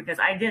clear because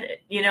I did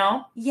it, you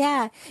know?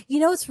 Yeah. You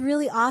know, it's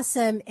really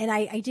awesome. And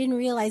I didn't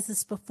realize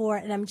this before,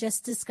 and I'm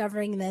just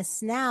discovering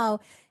this now,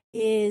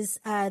 is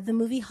the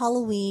movie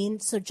Halloween.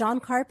 So John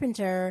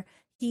Carpenter,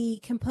 he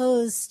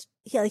composed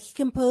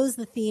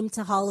the theme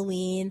to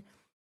Halloween.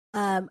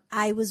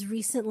 I was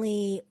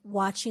recently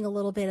watching a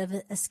little bit of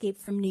Escape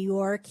from New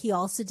York. He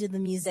also did the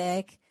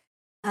music.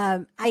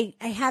 I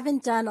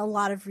haven't done a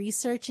lot of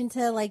research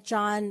into like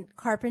John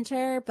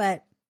Carpenter,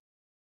 but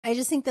I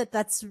just think that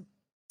that's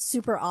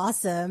super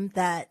awesome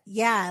that,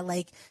 yeah,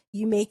 like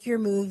you make your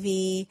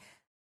movie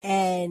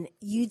and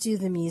you do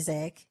the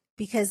music,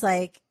 because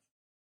like,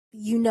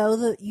 you know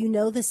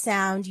the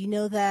sound,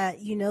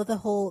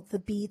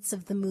 the beats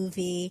of the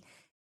movie,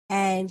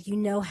 and you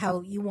know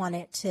how you want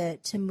it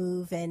to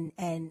move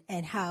and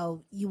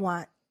how you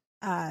want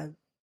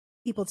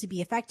people to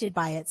be affected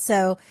by it.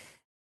 So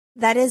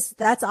that's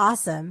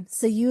awesome.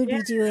 So you would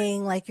be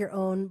doing like your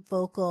own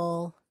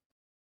vocal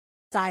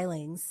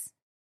stylings.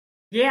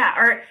 Yeah,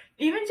 or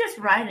even just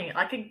writing it.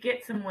 I could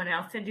get someone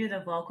else to do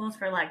the vocals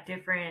for like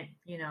different,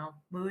 you know,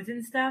 moods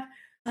and stuff,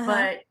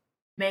 but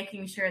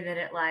making sure that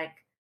it like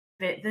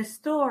fit the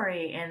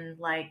story, and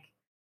like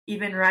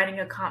even writing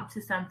a comp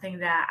to something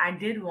that I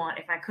did want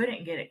if I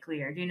couldn't get it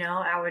cleared, you know,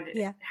 I would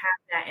have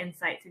that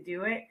insight to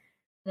do it.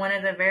 One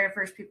of the very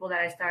first people that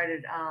I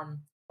started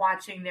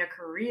watching their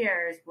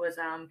careers was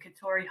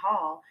Katori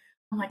Hall.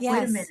 I'm like,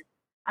 wait a minute.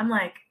 I'm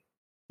like,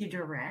 she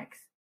directs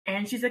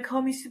and she's a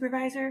co-music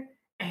supervisor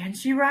and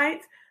she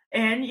writes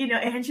and, you know,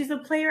 and she's a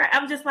playwright.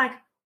 I'm just like,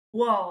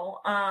 whoa.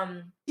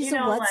 She's you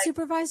know, a what like,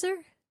 supervisor?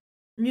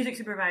 Music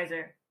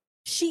supervisor.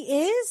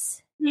 She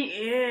is? She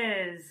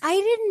is. I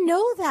didn't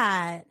know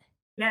that.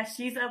 Yeah,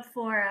 she's up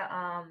for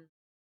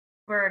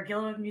a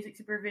Guild of Music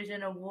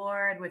Supervision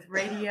award with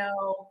radio.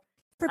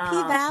 For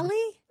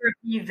P-Valley? For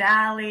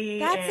P-Valley.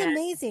 That's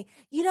amazing.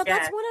 You know,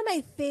 that's one of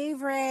my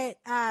favorite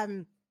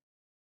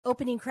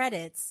opening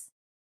credits.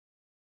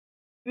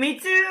 Me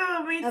too.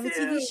 Of a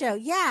TV show.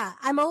 Yeah.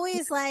 I'm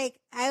always like,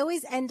 I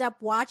always end up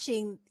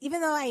watching, even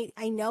though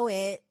I know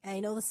it, I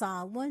know the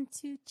song, 1,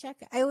 2, check.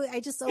 I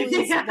just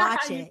always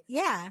watch it.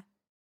 Yeah.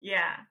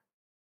 Yeah.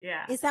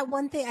 Yeah. Is that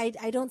one thing?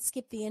 I don't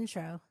skip the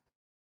intro.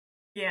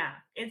 Yeah.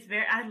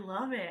 I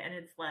love it. And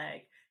it's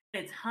like,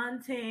 it's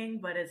hunting,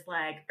 but it's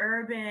like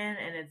urban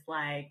and it's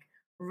like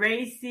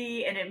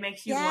racy, and it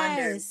makes you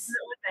wonder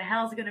what the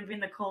hell's going to be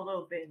in the cold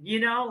open, you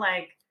know?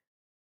 Like,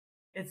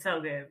 it's so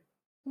good.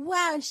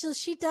 Wow, and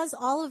she does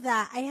all of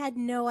that. I had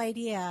no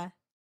idea.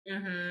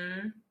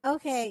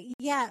 Okay,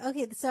 yeah,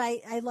 okay, so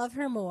I love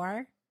her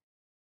more.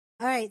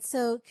 All right,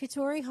 so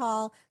Katori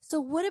Hall.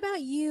 So what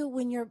about you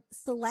when you're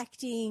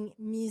selecting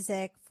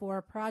music for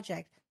a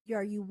project?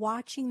 Are you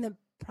watching the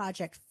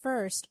project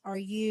first? Are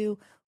you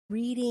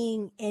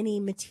reading any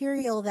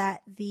material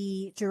that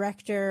the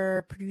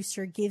director,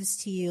 producer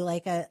gives to you,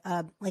 like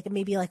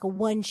maybe a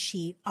one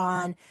sheet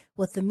on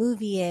what the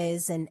movie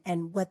is and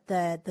what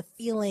the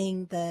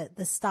feeling,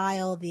 the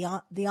style, the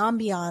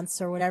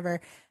ambiance or whatever,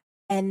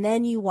 and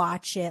then you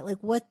watch it? Like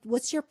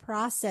what's your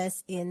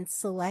process in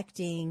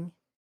selecting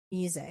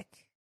music?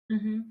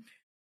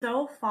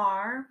 So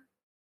far,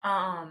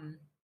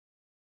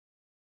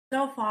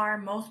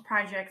 most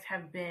projects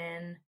have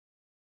been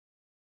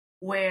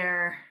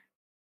where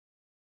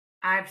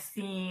I've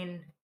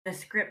seen the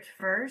script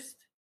first.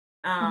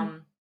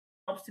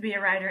 Helps to be a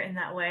writer in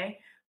that way,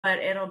 but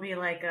it'll be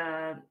like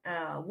a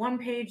one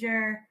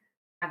pager,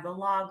 have the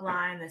log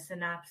line, the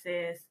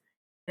synopsis,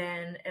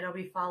 then it'll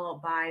be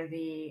followed by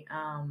the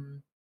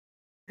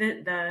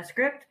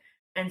script.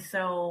 And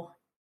so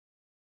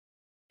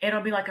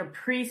it'll be like a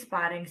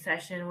pre-spotting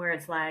session where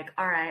it's like,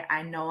 all right,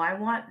 I know I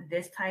want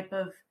this type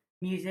of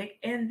music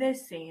in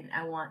this scene.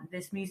 I want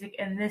this music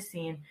in this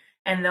scene.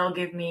 And they'll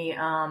give me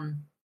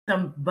some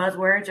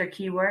buzzwords or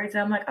keywords.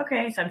 I'm like,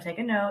 okay, so I'm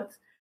taking notes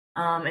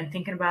and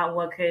thinking about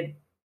what could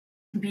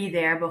be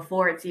there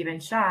before it's even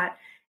shot.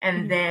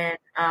 And then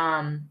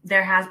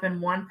there has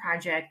been one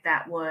project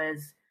that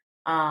was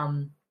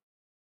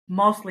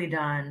mostly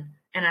done,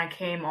 and I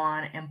came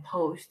on and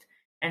post.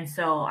 And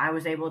so I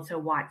was able to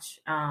watch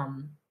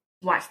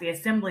the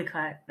assembly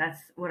cut. That's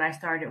what I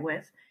started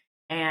with.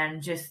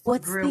 And just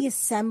what's the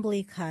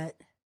assembly cut?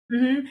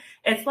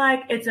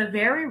 It's a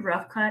very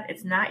rough cut.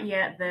 It's not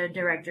yet the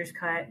director's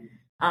cut.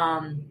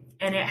 And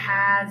it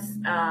has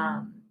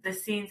the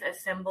scenes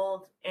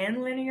assembled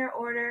in linear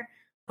order,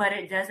 but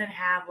it doesn't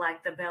have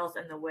like the bells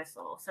and the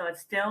whistle. So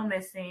it's still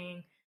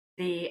missing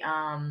the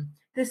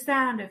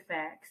sound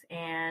effects,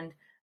 and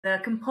the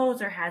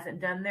composer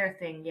hasn't done their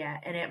thing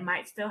yet, and it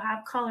might still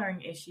have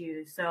coloring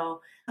issues.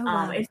 So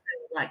it's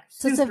like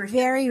so it's a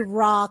very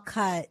raw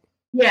cut.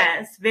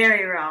 Yes,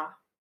 very raw.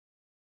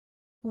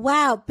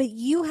 Wow, but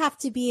you have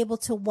to be able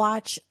to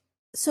watch.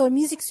 So a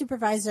music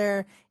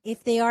supervisor,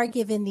 if they are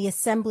given the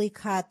assembly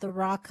cut, the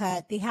raw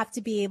cut, they have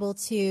to be able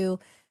to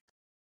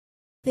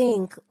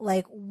think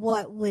like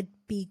what would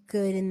be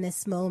good in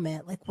this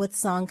moment, like what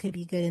song could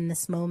be good in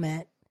this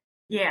moment.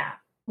 Yeah.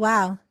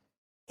 Wow.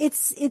 It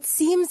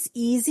seems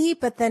easy,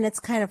 but then it's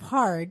kind of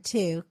hard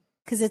too,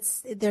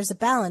 because there's a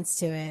balance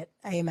to it,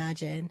 I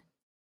imagine.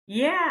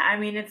 Yeah, I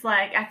mean, it's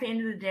like at the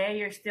end of the day,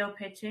 you're still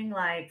pitching.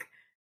 Like,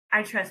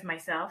 I trust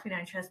myself,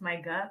 I trust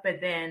my gut,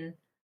 but then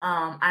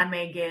I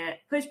may get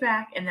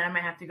pushback, and then I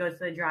might have to go to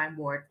the drawing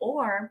board,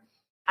 or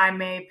I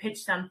may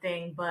pitch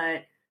something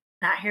but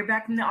not hear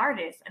back from the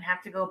artist and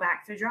have to go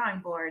back to the drawing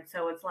board.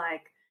 So it's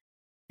like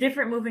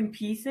different moving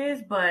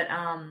pieces, but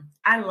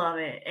I love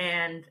it.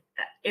 And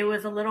it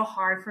was a little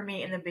hard for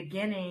me in the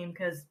beginning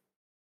because,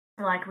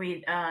 like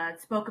we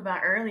spoke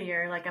about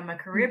earlier, like I'm a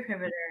career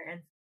pivoter,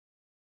 and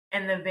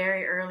in the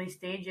very early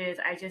stages,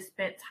 I just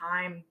spent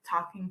time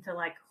talking to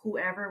like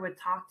whoever would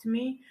talk to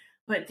me,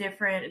 but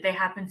they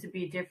happen to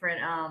be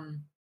different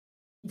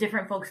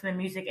folks in the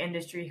music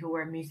industry who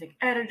were music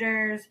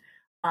editors,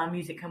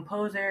 music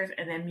composers,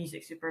 and then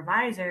music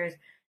supervisors.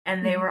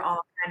 And they were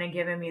all kind of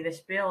giving me the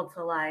spiel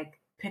to like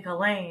pick a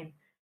lane.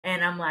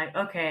 And I'm like,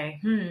 okay,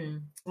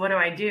 what do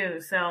I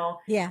do? So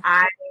yeah,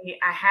 I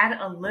had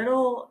a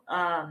little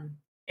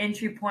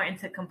entry point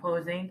into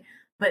composing,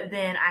 but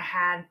then I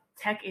had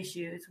tech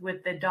issues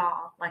with the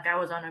DAW. Like I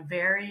was on a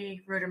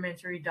very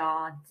rudimentary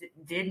DAW,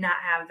 did not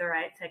have the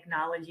right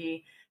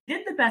technology,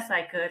 did the best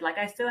I could. Like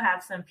I still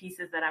have some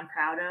pieces that I'm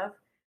proud of.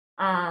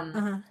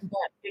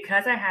 But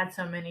because I had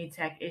so many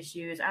tech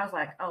issues, I was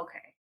like,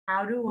 okay,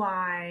 how do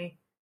I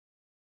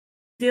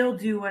still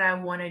do what I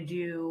want to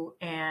do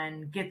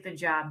and get the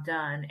job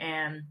done?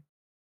 And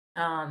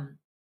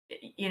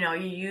you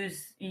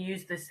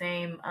use the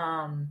same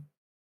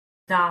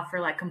DAW for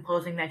like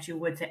composing that you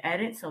would to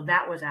edit. So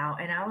that was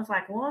out, and I was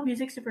like, well,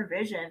 music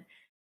supervision.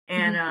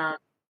 And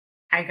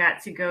I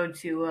got to go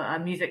to a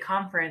music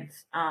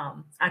conference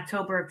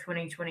October of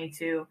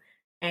 2022,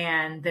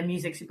 and the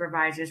music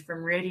supervisors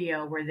from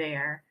radio were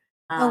there.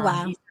 Oh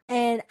wow.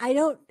 And I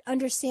don't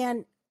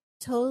understand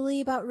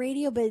totally about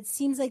radio, but it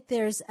seems like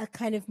there's a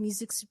kind of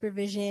music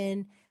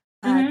supervision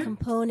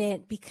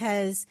component,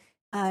 because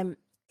I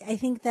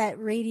think that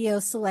radio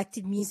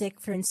selected music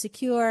for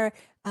Insecure,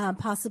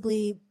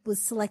 possibly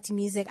was selecting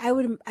music, I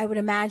would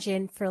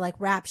imagine, for like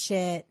rap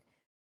shit.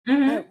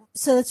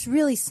 So it's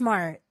really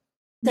smart.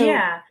 So,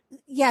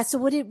 yeah. So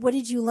what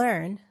did you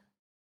learn?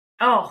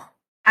 Oh,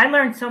 I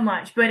learned so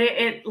much, but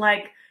it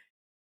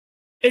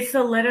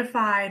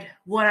solidified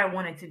what I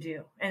wanted to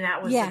do, and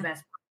that was the best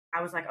part.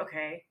 I was like,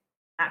 okay,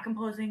 not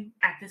composing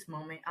at this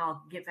moment.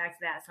 I'll get back to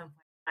that at some point.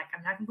 Like,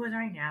 I'm not composing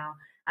right now.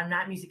 I'm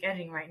not music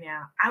editing right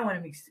now. I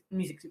want to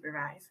music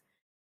supervise.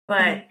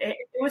 But it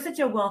was such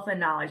a wealth of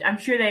knowledge. I'm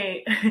sure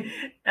they,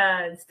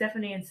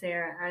 Stephanie and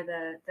Sarah are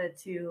the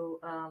two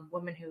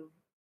women who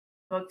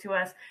spoke to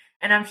us,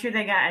 and I'm sure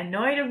they got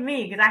annoyed of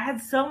me because I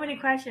had so many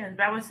questions,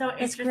 but I was so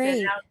interested.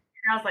 And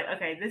I was like,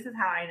 okay, this is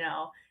how I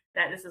know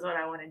that this is what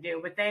I want to do.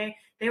 But they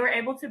were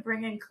able to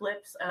bring in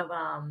clips of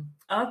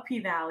P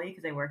Valley,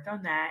 because they worked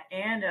on that,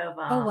 and of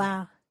oh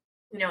wow,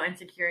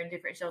 Insecure and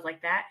different shows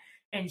like that,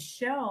 and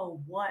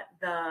show what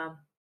the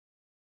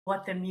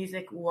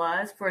music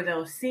was for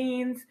those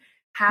scenes,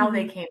 how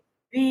they came to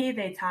be.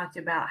 They talked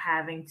about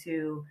having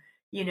to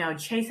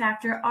chase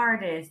after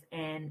artists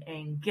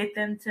and get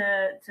them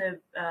to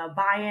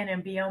buy in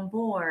and be on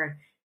board.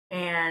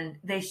 And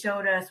they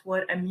showed us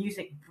what a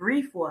music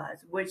brief was,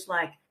 which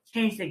like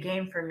changed the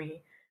game for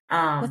me.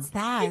 What's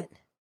that?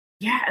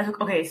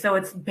 Okay, so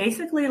it's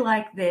basically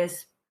like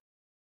this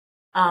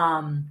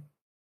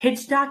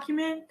pitch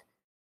document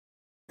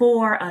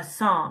for a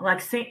song,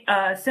 like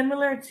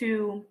similar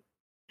to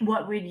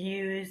what we'd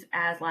use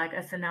as like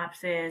a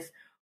synopsis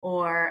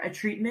or a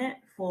treatment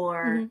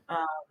for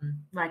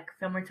like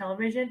film or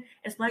television.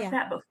 It's like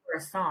that, but for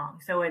a song.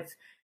 So it's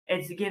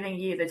it's giving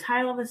you the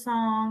title of the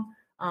song,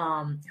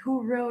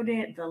 who wrote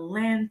it, the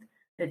length,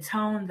 the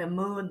tone, the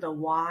mood, the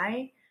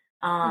why.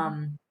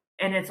 And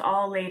it's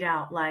all laid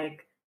out,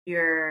 like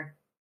you're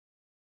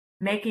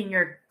making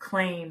your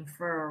claim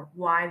for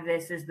why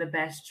this is the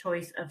best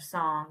choice of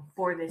song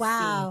for this scene.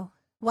 Wow.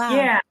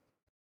 Yeah.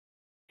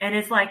 And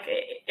it's like,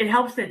 it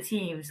helps the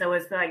team. So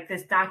it's like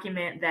this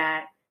document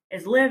that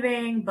is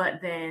living,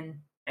 but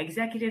then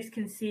executives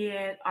can see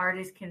it,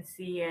 artists can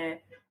see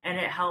it, and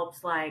it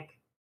helps, like,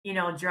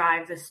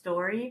 drive the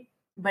story,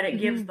 but it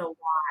gives the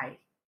why.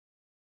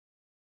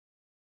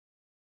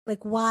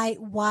 Like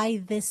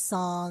why this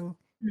song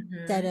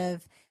instead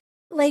of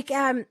like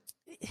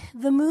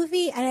the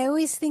movie. And I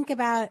always think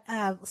about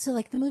so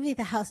like the movie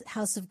The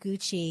House of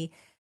Gucci,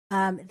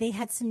 they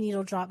had some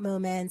needle drop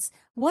moments,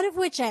 one of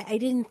which I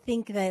didn't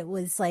think that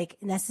was like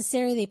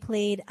necessary. They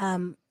played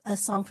a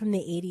song from the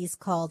 80s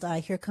called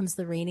Here Comes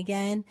the Rain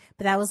Again,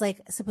 but that was like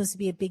supposed to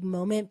be a big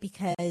moment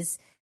because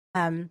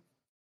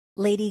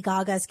Lady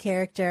Gaga's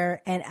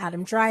character and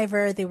Adam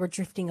Driver, they were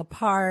drifting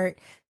apart.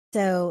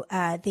 So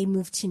they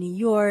moved to New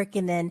York,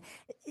 and then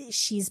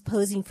she's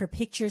posing for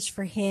pictures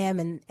for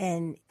him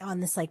and on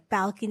this like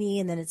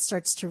balcony, and then it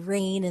starts to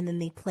rain, and then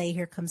they play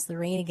Here Comes the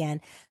Rain Again.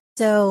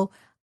 So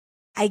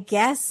I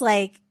guess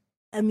like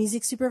a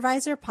music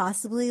supervisor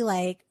possibly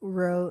like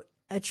wrote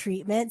a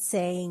treatment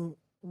saying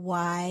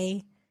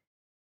why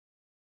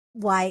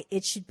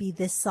it should be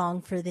this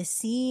song for this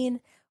scene.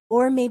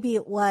 Or maybe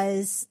it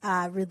was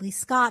Ridley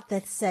Scott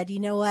that said, you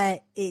know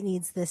what, it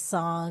needs this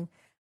song.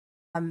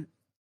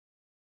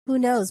 Who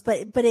knows?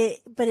 But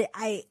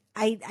I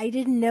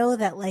didn't know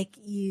that like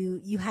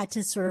you had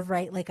to sort of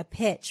write like a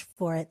pitch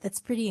for it. That's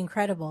pretty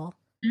incredible.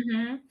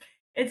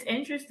 It's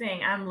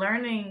interesting. I'm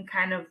learning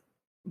kind of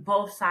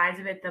both sides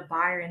of it, the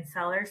buyer and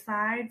seller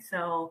side.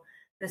 So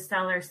the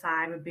seller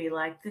side would be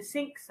like the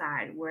sync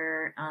side,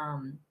 where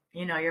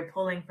you're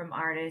pulling from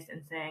artists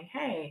and saying,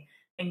 hey,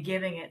 and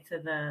giving it to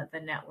the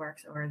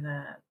networks or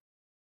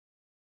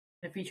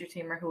the feature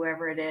team or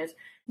whoever it is.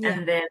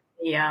 And then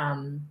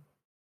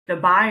the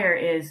buyer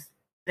is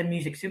the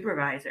music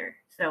supervisor.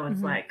 So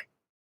it's like,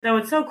 so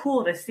it's so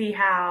cool to see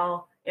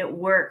how it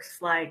works,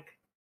 like,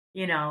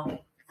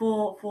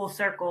 full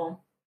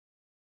circle,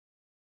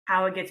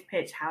 how it gets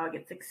pitched, how it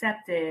gets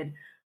accepted,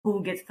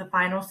 who gets the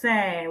final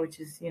say, which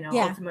is,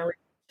 ultimately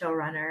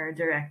showrunner,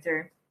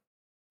 director.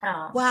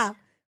 Wow.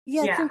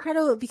 Yeah, it's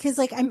incredible because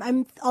like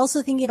I'm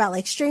also thinking about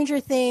like Stranger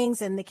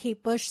Things and the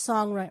Kate Bush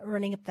song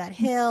Running Up That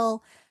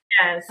Hill.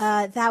 Yes.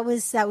 That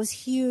was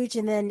huge.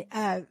 And then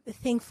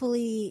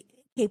thankfully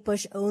Kate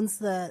Bush owns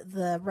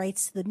the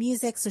rights to the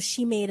music, so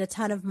she made a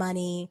ton of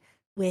money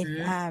with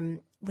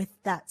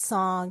that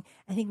song.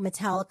 I think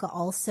Metallica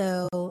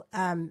also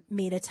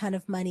made a ton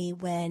of money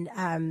when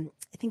I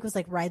think it was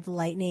like Ride the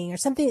Lightning or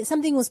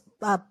something was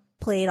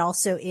played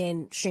also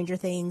in Stranger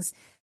Things.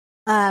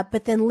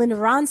 But then Linda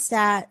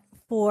Ronstadt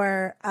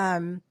for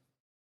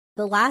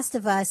The Last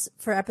of Us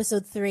for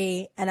episode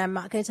 3, and I'm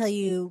not going to tell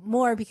you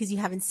more because you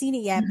haven't seen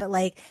it yet, but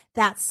like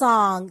that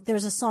song,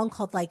 there's a song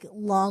called like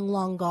Long,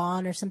 Long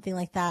Gone or something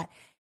like that.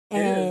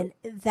 And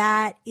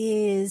that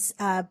is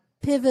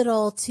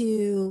pivotal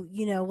to,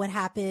 what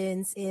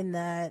happens in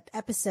the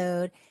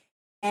episode.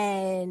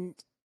 And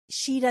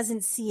she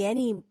doesn't see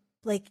any,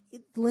 like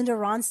Linda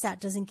Ronstadt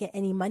doesn't get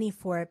any money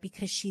for it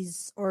because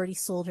she's already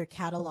sold her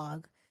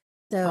catalog.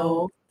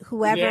 So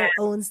whoever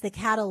owns the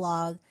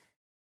catalog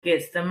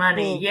gets the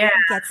money.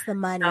 Gets the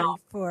money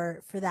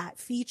for that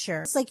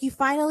feature. It's like you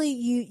finally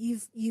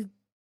you've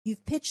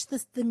pitched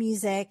the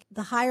music.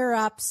 The higher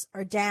ups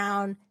are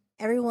down.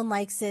 Everyone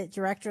likes it.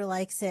 Director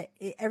likes it.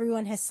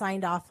 Everyone has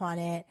signed off on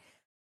it.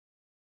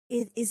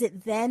 Is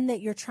it then that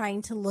you're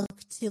trying to look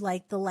to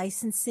like the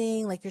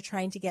licensing, like you're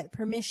trying to get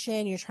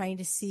permission, you're trying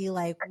to see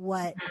like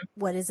what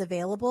is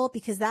available?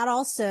 Because that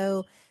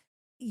also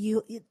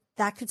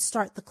that could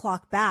start the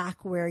clock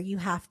back where you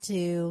have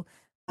to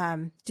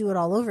do it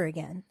all over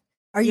again.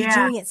 Are you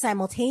doing it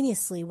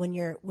simultaneously when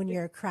you're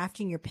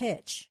crafting your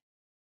pitch?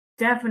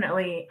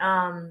 Definitely.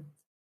 I've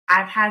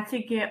had to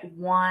get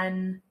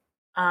one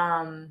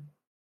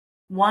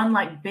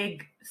like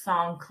big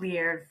song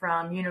cleared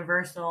from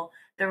Universal.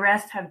 The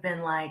rest have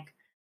been like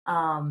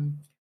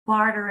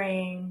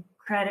bartering,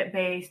 credit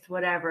based,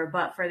 whatever.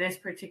 But for this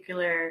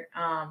particular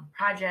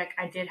project,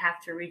 I did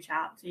have to reach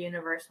out to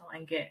Universal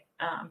and get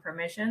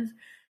permissions.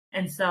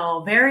 And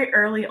so very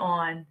early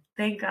on,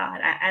 thank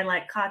God, I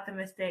like caught the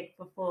mistake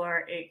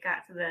before it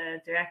got to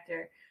the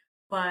director.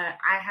 But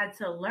I had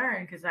to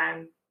learn, because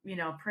I'm,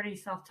 pretty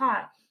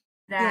self-taught,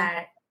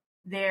 that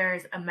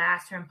there's a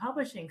master and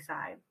publishing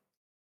side.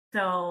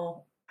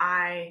 So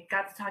I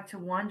got to talk to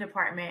one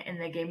department and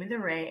they gave me the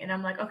rate, and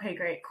I'm like, okay,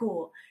 great,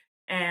 cool.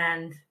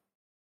 And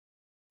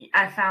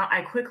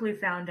I quickly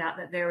found out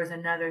that there was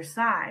another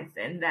side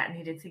and that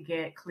needed to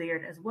get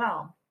cleared as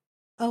well.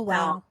 Oh,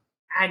 wow. So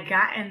I'd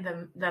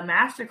gotten the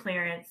master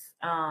clearance,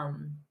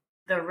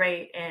 the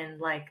rate and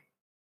like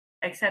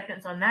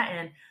acceptance on that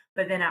end,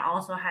 but then I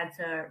also had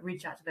to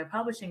reach out to their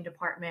publishing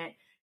department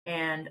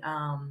and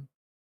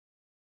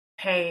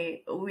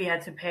we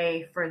had to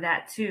pay for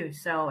that too.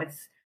 So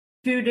it's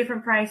 2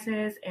 different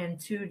prices and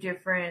 2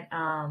 different,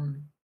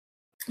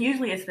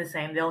 usually it's the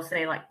same. They'll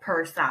say like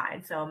per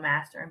side, so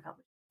master and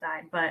publisher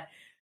side, but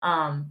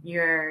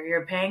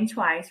you're paying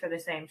twice for the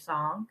same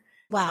song.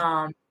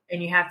 Wow.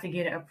 And you have to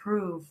get it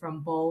approved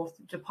from both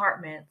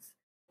departments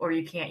or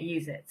you can't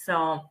use it.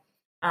 So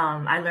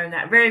I learned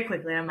that very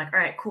quickly. I'm like, all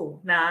right,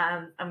 cool.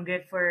 Now I'm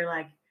good for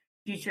like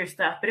future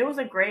stuff. But it was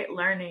a great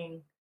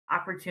learning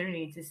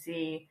opportunity to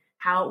see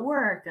how it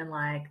worked and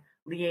like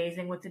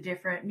liaising with the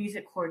different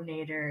music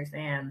coordinators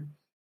and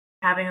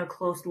having a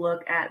close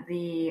look at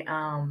the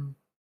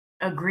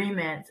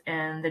agreement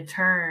and the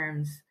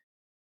terms.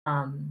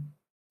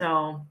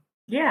 So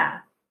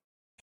yeah.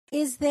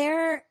 Is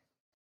there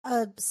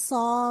a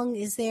song?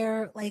 Is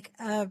there like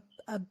a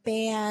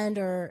band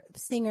or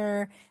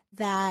singer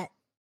that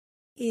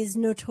is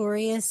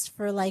notorious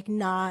for like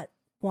not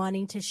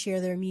wanting to share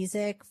their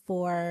music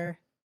for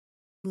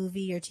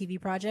movie or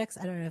TV projects?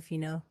 I don't know if you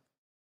know.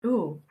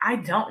 Ooh, I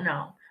don't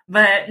know,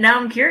 but now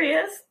I'm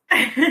curious.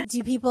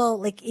 Do people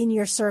like in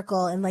your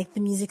circle and like the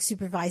music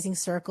supervising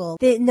circle,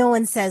 no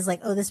one says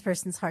like, oh, this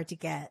person's hard to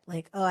get.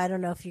 Like, oh, I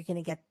don't know if you're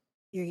going to get,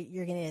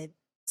 you're going to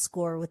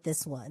score with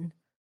this one.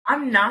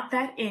 I'm not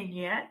that in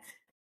yet,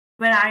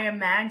 but I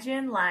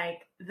imagine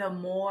like the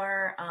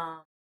more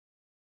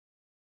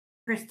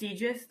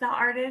prestigious the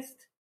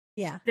artist,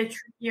 yeah, the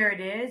trickier it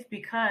is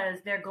because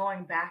they're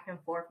going back and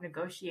forth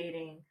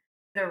negotiating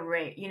the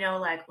rate. You know,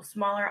 like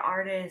smaller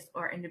artists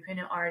or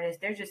independent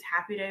artists, they're just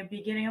happy to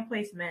be getting a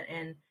placement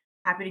and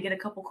happy to get a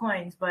couple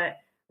coins. But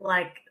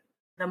like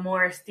the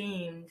more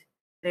esteemed,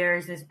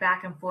 there's this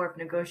back and forth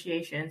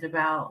negotiations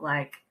about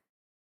like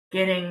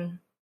getting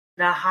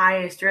the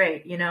highest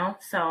rate, you know?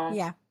 So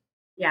yeah,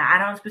 I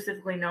don't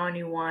specifically know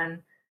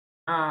anyone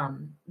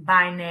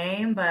by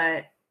name,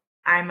 but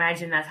I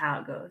imagine that's how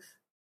it goes.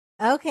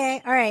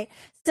 Okay. All right.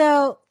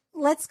 So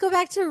let's go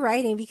back to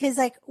writing because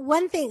like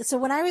one thing, so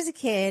when I was a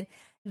kid,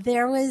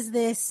 there was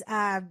this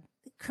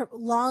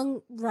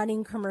long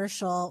running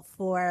commercial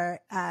for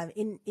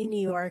in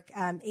New York,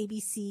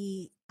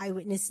 ABC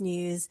Eyewitness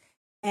News.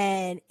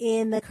 And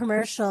in the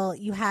commercial,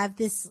 you have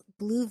this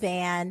blue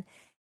van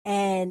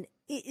and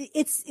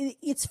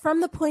it's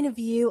from the point of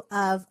view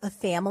of a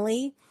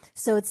family.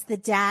 So it's the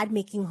dad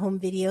making home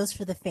videos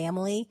for the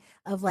family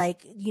of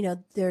like, you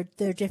know, their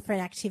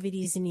different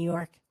activities in New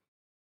York.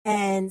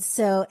 And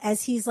so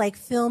as he's like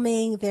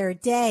filming their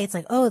day, it's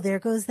like, oh, there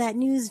goes that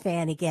news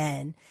van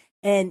again.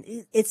 And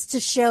it's to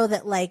show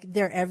that like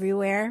they're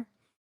everywhere.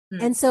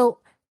 And so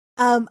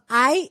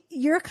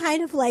you're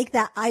kind of like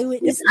that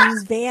eyewitness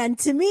news van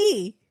to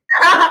me.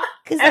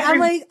 Cause I'm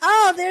like,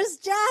 oh, there's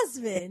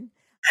Jasmin.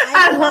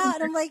 I go out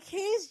and I'm like,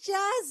 hey,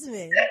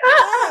 Jasmin.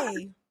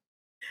 Hey.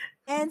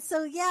 And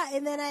so, yeah.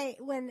 And then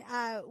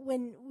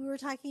when we were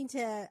talking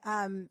to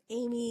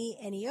Amy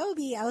and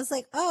Eobi, I was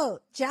like, oh,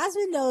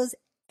 Jasmin knows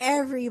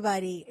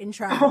everybody in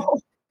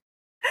trouble.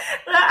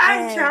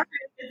 I'm trying.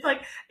 It's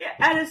like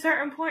at a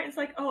certain point, it's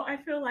like, oh, I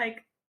feel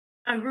like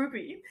a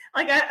groupie.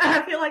 Like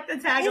I feel like the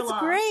tag along. It's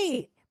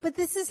great, but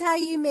this is how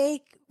you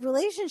make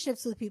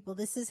relationships with people.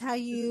 This is how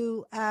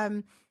you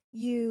And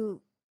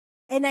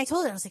I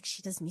told her, I was like,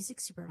 she does music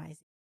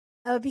supervising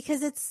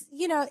because it's,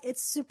 you know,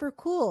 it's super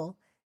cool.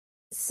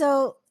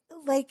 So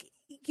like,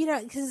 you know,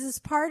 because it's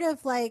part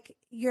of like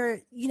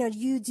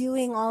you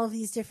doing all of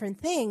these different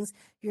things.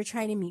 You're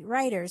trying to meet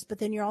writers, but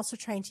then you're also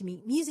trying to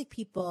meet music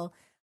people.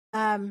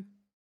 And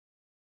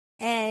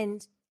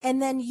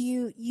then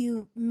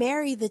you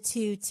marry the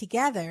two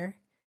together.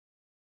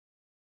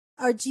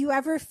 Or do you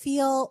ever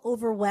feel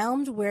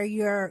overwhelmed where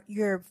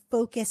you're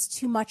focused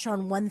too much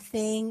on one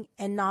thing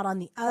and not on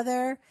the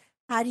other?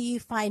 How do you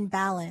find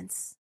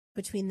balance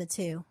between the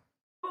two?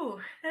 Oh,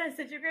 that is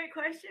such a great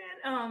question.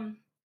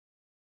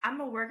 I'm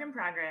a work in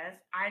progress.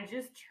 I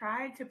just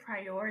try to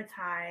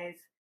prioritize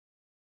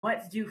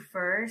what's due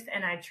first,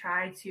 and I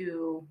try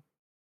to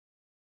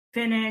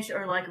finish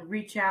or like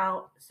reach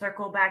out,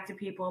 circle back to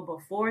people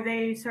before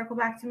they circle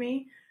back to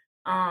me.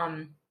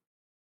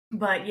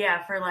 But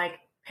yeah, for like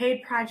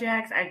paid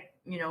projects, I,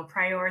 you know,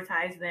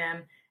 prioritize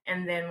them.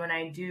 And then when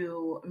I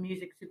do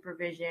music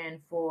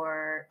supervision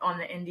on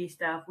the indie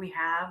stuff, we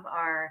have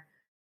our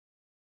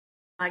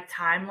like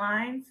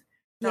timelines.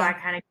 So I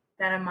kind of keep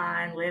that in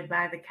mind, live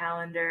by the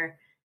calendar.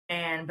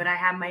 But I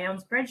have my own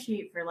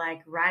spreadsheet for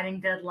like writing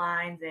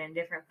deadlines and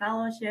different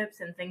fellowships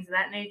and things of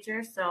that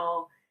nature.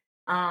 So,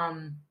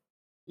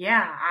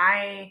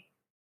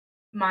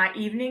 my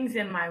evenings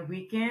and my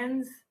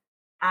weekends,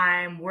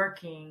 I'm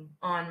working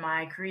on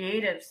my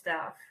creative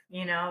stuff.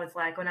 You know, it's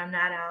like when I'm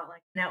not out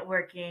like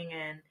networking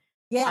and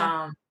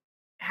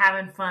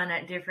having fun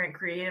at different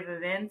creative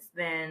events,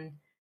 then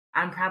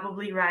I'm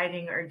probably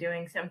writing or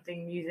doing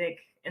something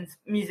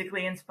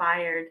musically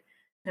inspired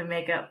to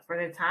make up for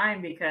the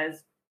time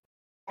because,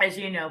 as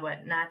you know,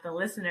 but not the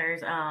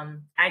listeners,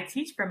 I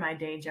teach for my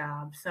day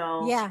job.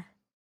 So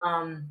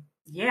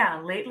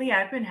lately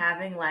I've been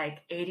having like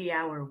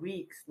 80-hour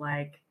weeks.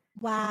 Like,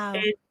 wow,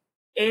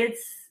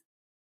 it's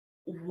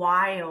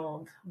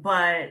wild,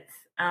 but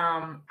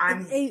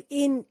I'm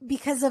in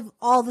because of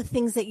all the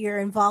things that you're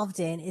involved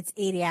in. It's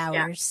 80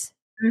 hours.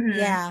 Yeah. Mm-hmm.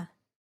 Yeah.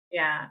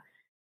 Yeah.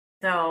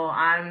 So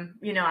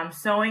I'm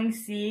sowing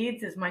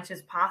seeds as much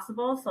as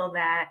possible so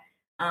that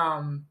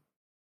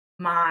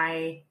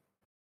my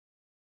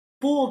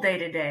full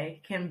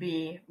day-to-day can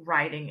be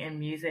writing and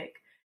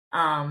music. So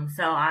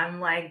I'm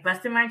like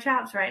busting my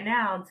chops right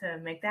now to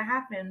make that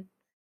happen.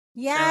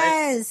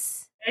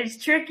 Yes. So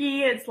it's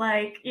tricky. It's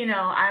like,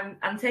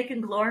 I'm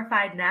taking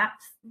glorified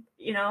naps,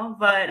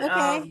 but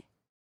okay.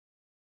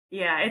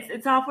 Yeah,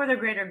 it's all for the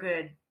greater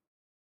good.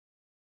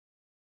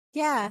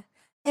 Yeah.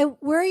 And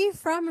where are you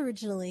from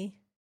originally?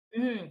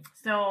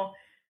 So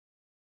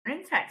I'm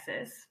in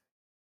Texas.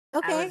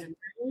 Okay. I was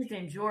raised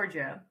in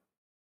Georgia.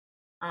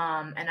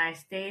 And I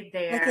stayed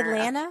there. Like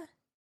Atlanta?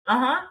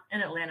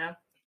 In Atlanta.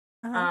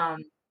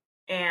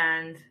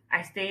 And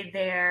I stayed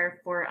there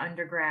for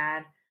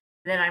undergrad.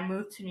 Then I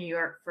moved to New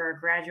York for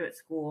graduate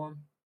school.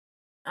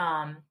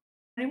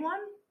 21?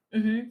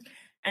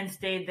 And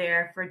stayed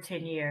there for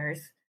 10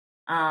 years.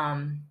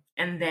 And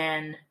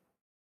then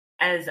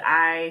as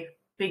I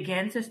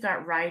began to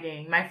start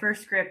writing, my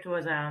first script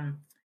was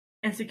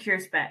Insecure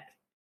Spec.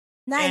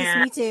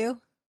 Nice, me too.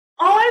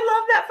 Oh, I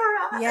love that for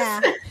us.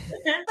 Yeah.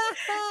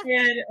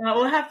 And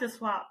we'll have to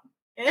swap.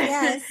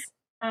 Yes.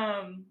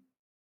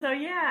 So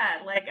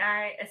yeah, like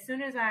as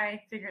soon as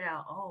I figured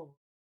out,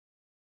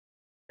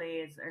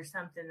 plays or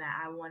something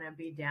that I want to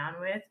be down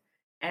with,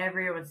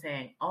 everyone's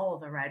saying, oh,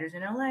 the writers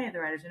in LA, the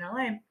writers in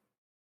LA.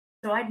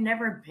 So I'd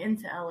never been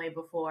to LA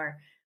before,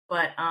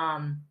 but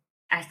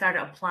I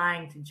started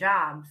applying to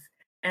jobs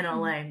in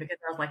LA because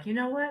I was like, you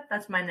know what?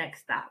 That's my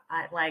next stop.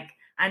 I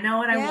know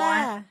what I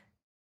want.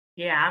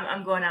 Yeah,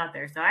 I'm going out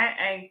there. So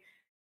I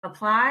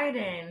applied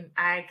and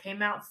I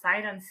came out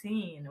sight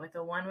unseen with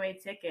a one-way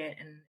ticket,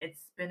 and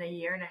it's been 1.5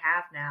 years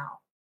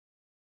now.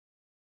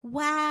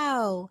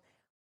 Wow.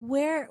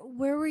 Where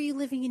were you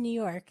living in New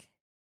York?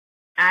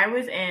 I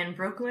was in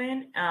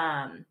Brooklyn,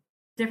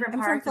 different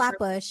parts. I'm from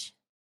Flatbush.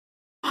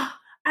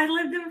 I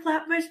lived in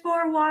Flatbush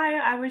for a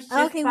while. I was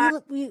just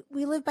we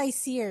live by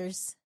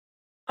Sears.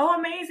 Oh,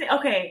 amazing.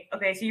 Okay.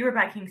 So you were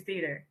by King's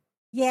Theater.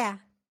 Yeah.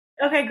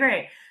 Okay,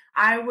 great.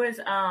 I was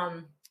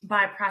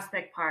by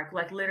Prospect Park,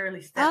 like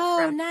literally steps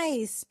from.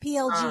 Nice.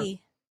 PLG.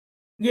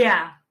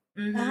 Yeah.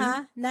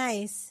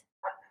 Nice.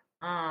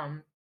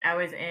 I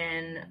was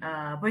in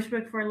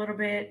Bushwick for a little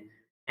bit,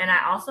 and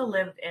I also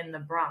lived in the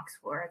Bronx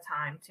for a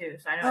time too.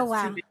 So I know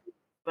it's too big,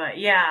 but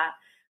yeah,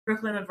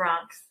 Brooklyn and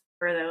Bronx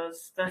for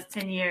those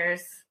 10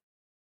 years.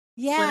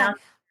 Yeah.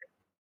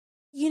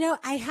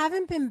 I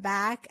haven't been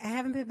back. I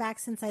haven't been back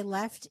since I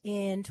left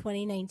in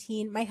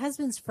 2019. My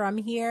husband's from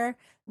here.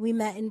 We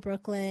met in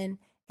Brooklyn,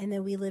 and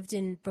then we lived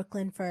in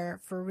Brooklyn for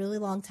a really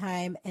long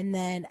time. And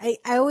then I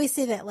always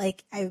say that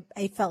like I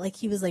felt like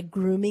he was like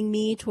grooming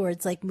me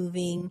towards like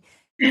moving.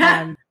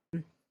 It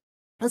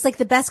was like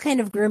the best kind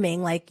of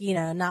grooming, like,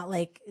 not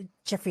like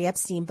Jeffrey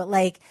Epstein, but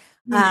like,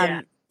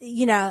 I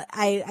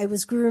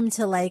was groomed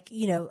to like,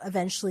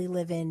 eventually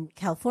live in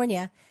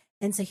California.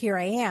 And so here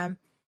I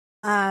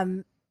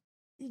am.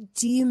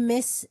 Do you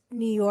miss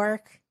New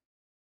York?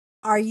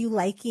 Are you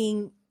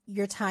liking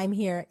your time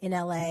here in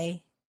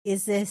LA?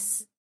 Is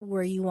this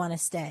where you want to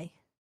stay?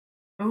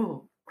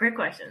 Oh, great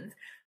questions.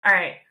 All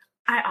right.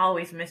 I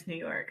always miss New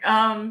York.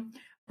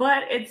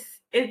 But it's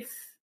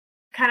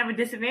kind of a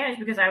disadvantage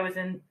because I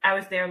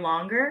was there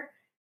longer,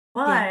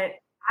 but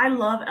I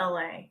love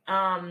LA.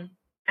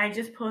 I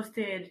just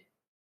posted,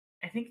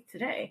 I think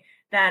today,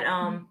 that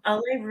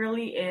LA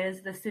really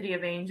is the city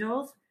of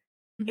angels.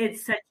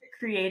 It's such a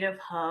creative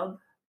hub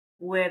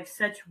with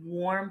such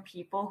warm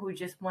people who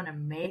just want to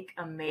make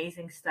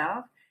amazing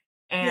stuff.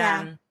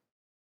 And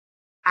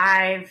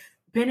I've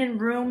been in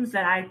rooms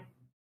that I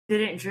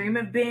didn't dream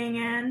of being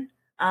in,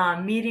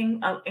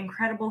 meeting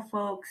incredible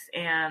folks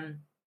and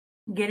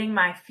getting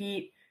my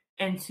feet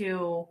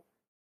into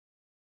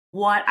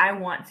what I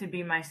want to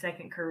be my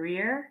second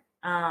career,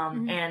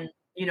 and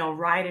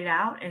ride it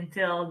out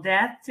until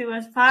death to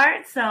us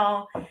part.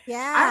 So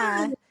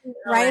right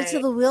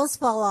until the wheels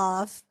fall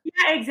off.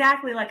 Yeah,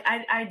 exactly. Like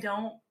I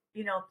don't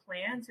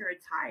plan to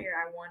retire.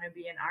 I want to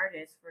be an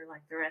artist for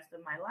like the rest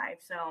of my life.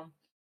 So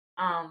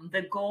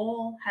the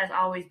goal has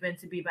always been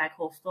to be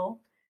bi-coastal.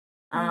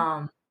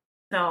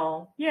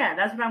 So yeah,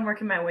 that's what I'm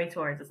working my way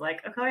towards. It's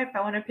like, okay, if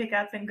I want to pick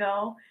up and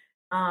go,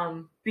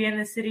 be in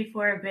the city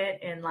for a bit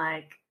and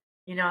like,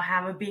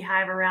 have a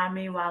beehive around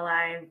me while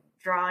I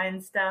draw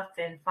and stuff,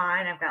 then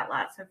fine. I've got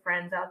lots of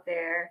friends out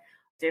there,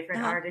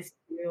 different artists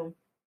too.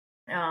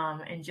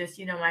 And just,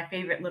 my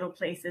favorite little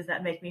places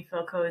that make me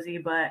feel cozy.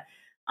 But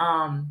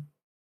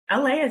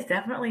LA is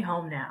definitely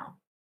home now.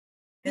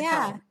 It's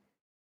home.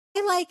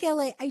 I like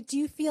LA. I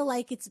do feel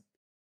like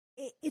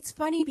it's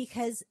funny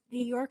because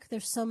New York,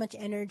 there's so much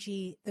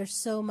energy. There's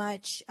so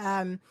much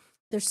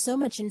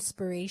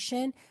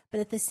inspiration, but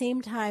at the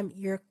same time,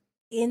 you're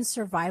in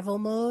survival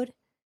mode,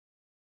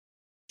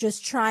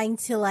 just trying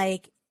to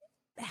like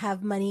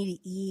have money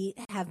to eat,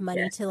 have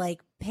money to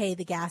like pay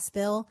the gas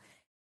bill,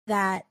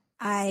 that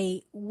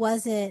I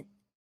wasn't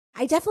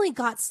I definitely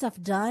got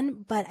stuff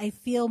done, but I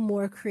feel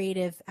more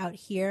creative out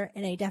here.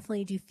 And I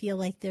definitely do feel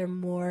like there are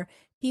more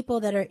people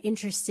that are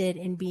interested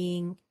in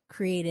being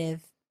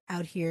creative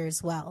out here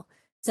as well.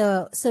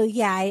 So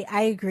yeah,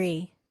 I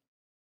agree.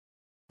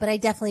 But I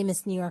definitely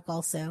miss New York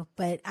also.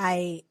 But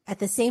at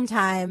the same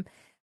time,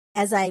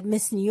 as I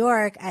miss New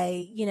York,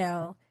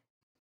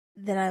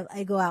 then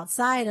I go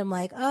outside. I'm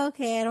like, oh,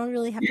 okay, I don't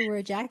really have to wear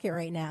a jacket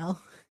right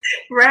now.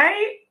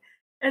 Right?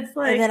 It's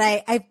like,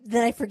 and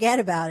then I forget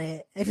about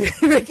it. I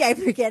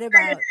forget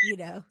about,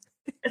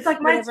 it's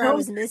like whatever I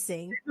was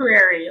missing.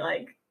 February,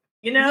 like,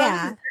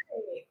 Yeah,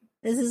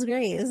 this is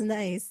great. This is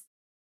nice.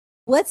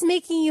 What's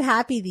making you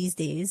happy these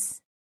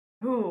days?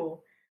 Ooh,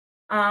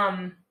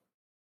 I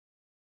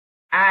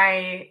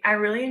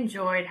really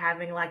enjoyed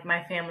having like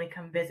my family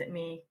come visit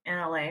me in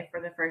LA for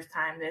the first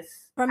time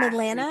from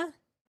Atlanta. Week.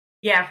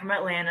 Yeah, from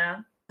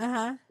Atlanta.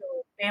 So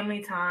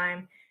family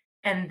time,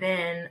 and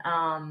then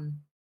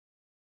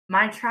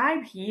my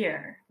tribe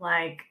here,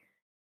 like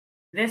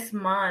this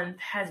month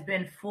has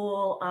been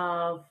full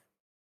of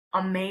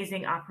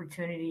amazing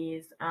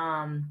opportunities.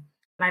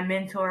 My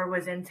mentor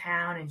was in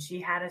town and she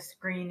had a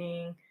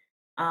screening.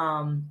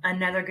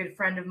 Another good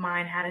friend of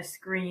mine had a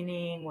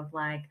screening with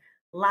like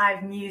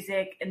live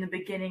music in the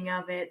beginning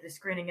of it, the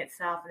screening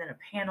itself, and then a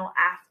panel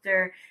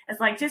after.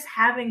 It's like just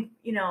having,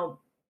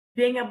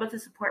 being able to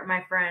support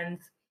my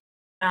friends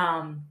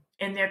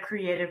in their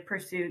creative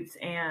pursuits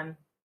and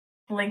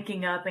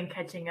linking up and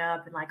catching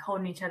up and like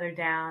holding each other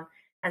down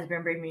has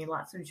been bringing me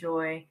lots of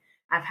joy.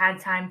 I've had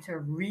time to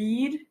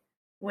read,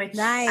 which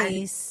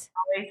nice. I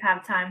always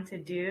have time to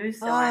do.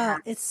 So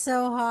it's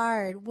so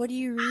hard. What are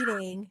you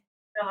reading?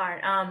 So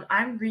hard.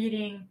 I'm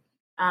reading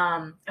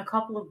a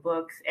couple of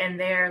books, and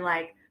they're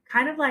like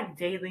kind of like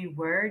daily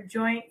word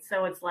joints.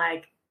 So it's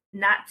like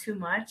not too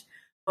much,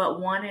 but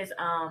one is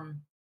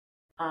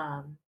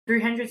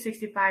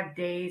 365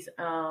 days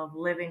of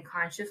living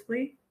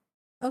consciously.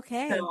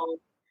 Okay. So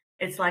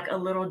it's like a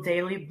little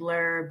daily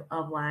blurb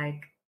of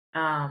like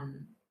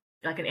an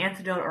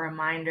antidote or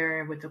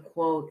reminder with a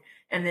quote,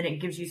 and then it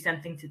gives you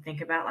something to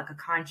think about, like a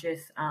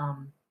conscious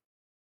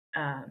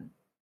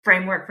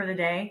framework for the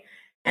day.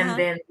 And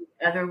then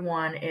the other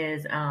one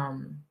is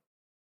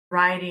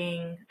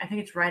writing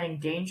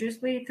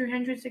dangerously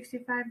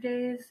 365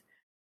 days.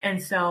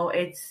 And so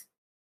it's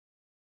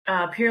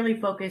purely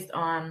focused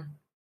on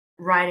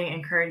writing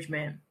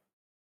encouragement.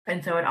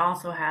 And so it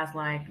also has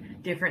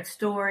like different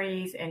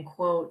stories and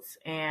quotes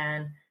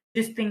and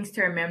just things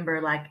to remember,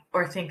 like,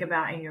 or think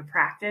about in your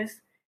practice.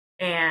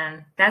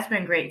 And that's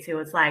been great too.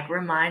 It's like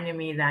reminding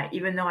me that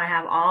even though I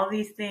have all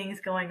these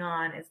things going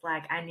on, it's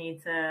like I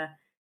need to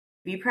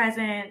be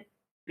present,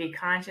 be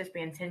conscious,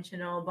 be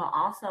intentional, but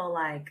also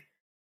like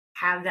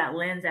have that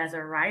lens as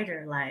a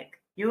writer. Like,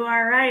 you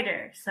are a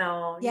writer.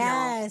 So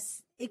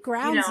yes, it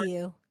grounds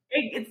you.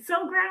 It's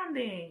so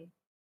grounding.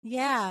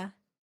 Yeah.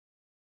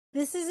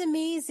 This is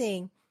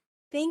amazing.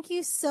 Thank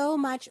you so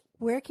much.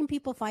 Where can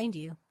people find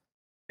you?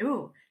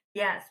 Ooh,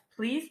 yes.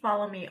 Please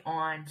follow me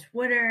on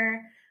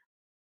Twitter,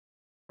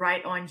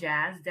 Write on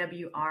Jazz,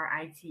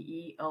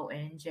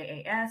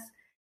 WRITEONJAS.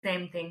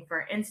 Same thing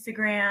for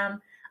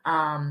Instagram.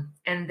 And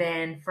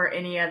then for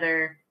any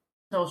other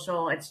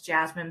social, it's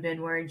Jasmin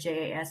Benward,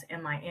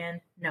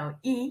 JASMIN, no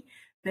E,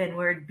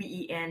 Benward,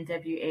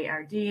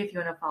 BENWARD. If you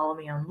want to follow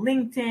me on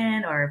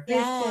LinkedIn or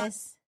Facebook.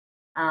 Yes.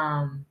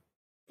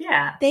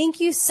 Yeah. Thank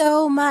you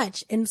so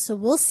much. And so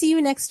we'll see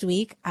you next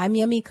week. I'm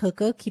Yummy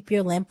Coco. Keep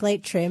your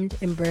lamplight trimmed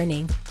and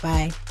burning.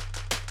 Bye.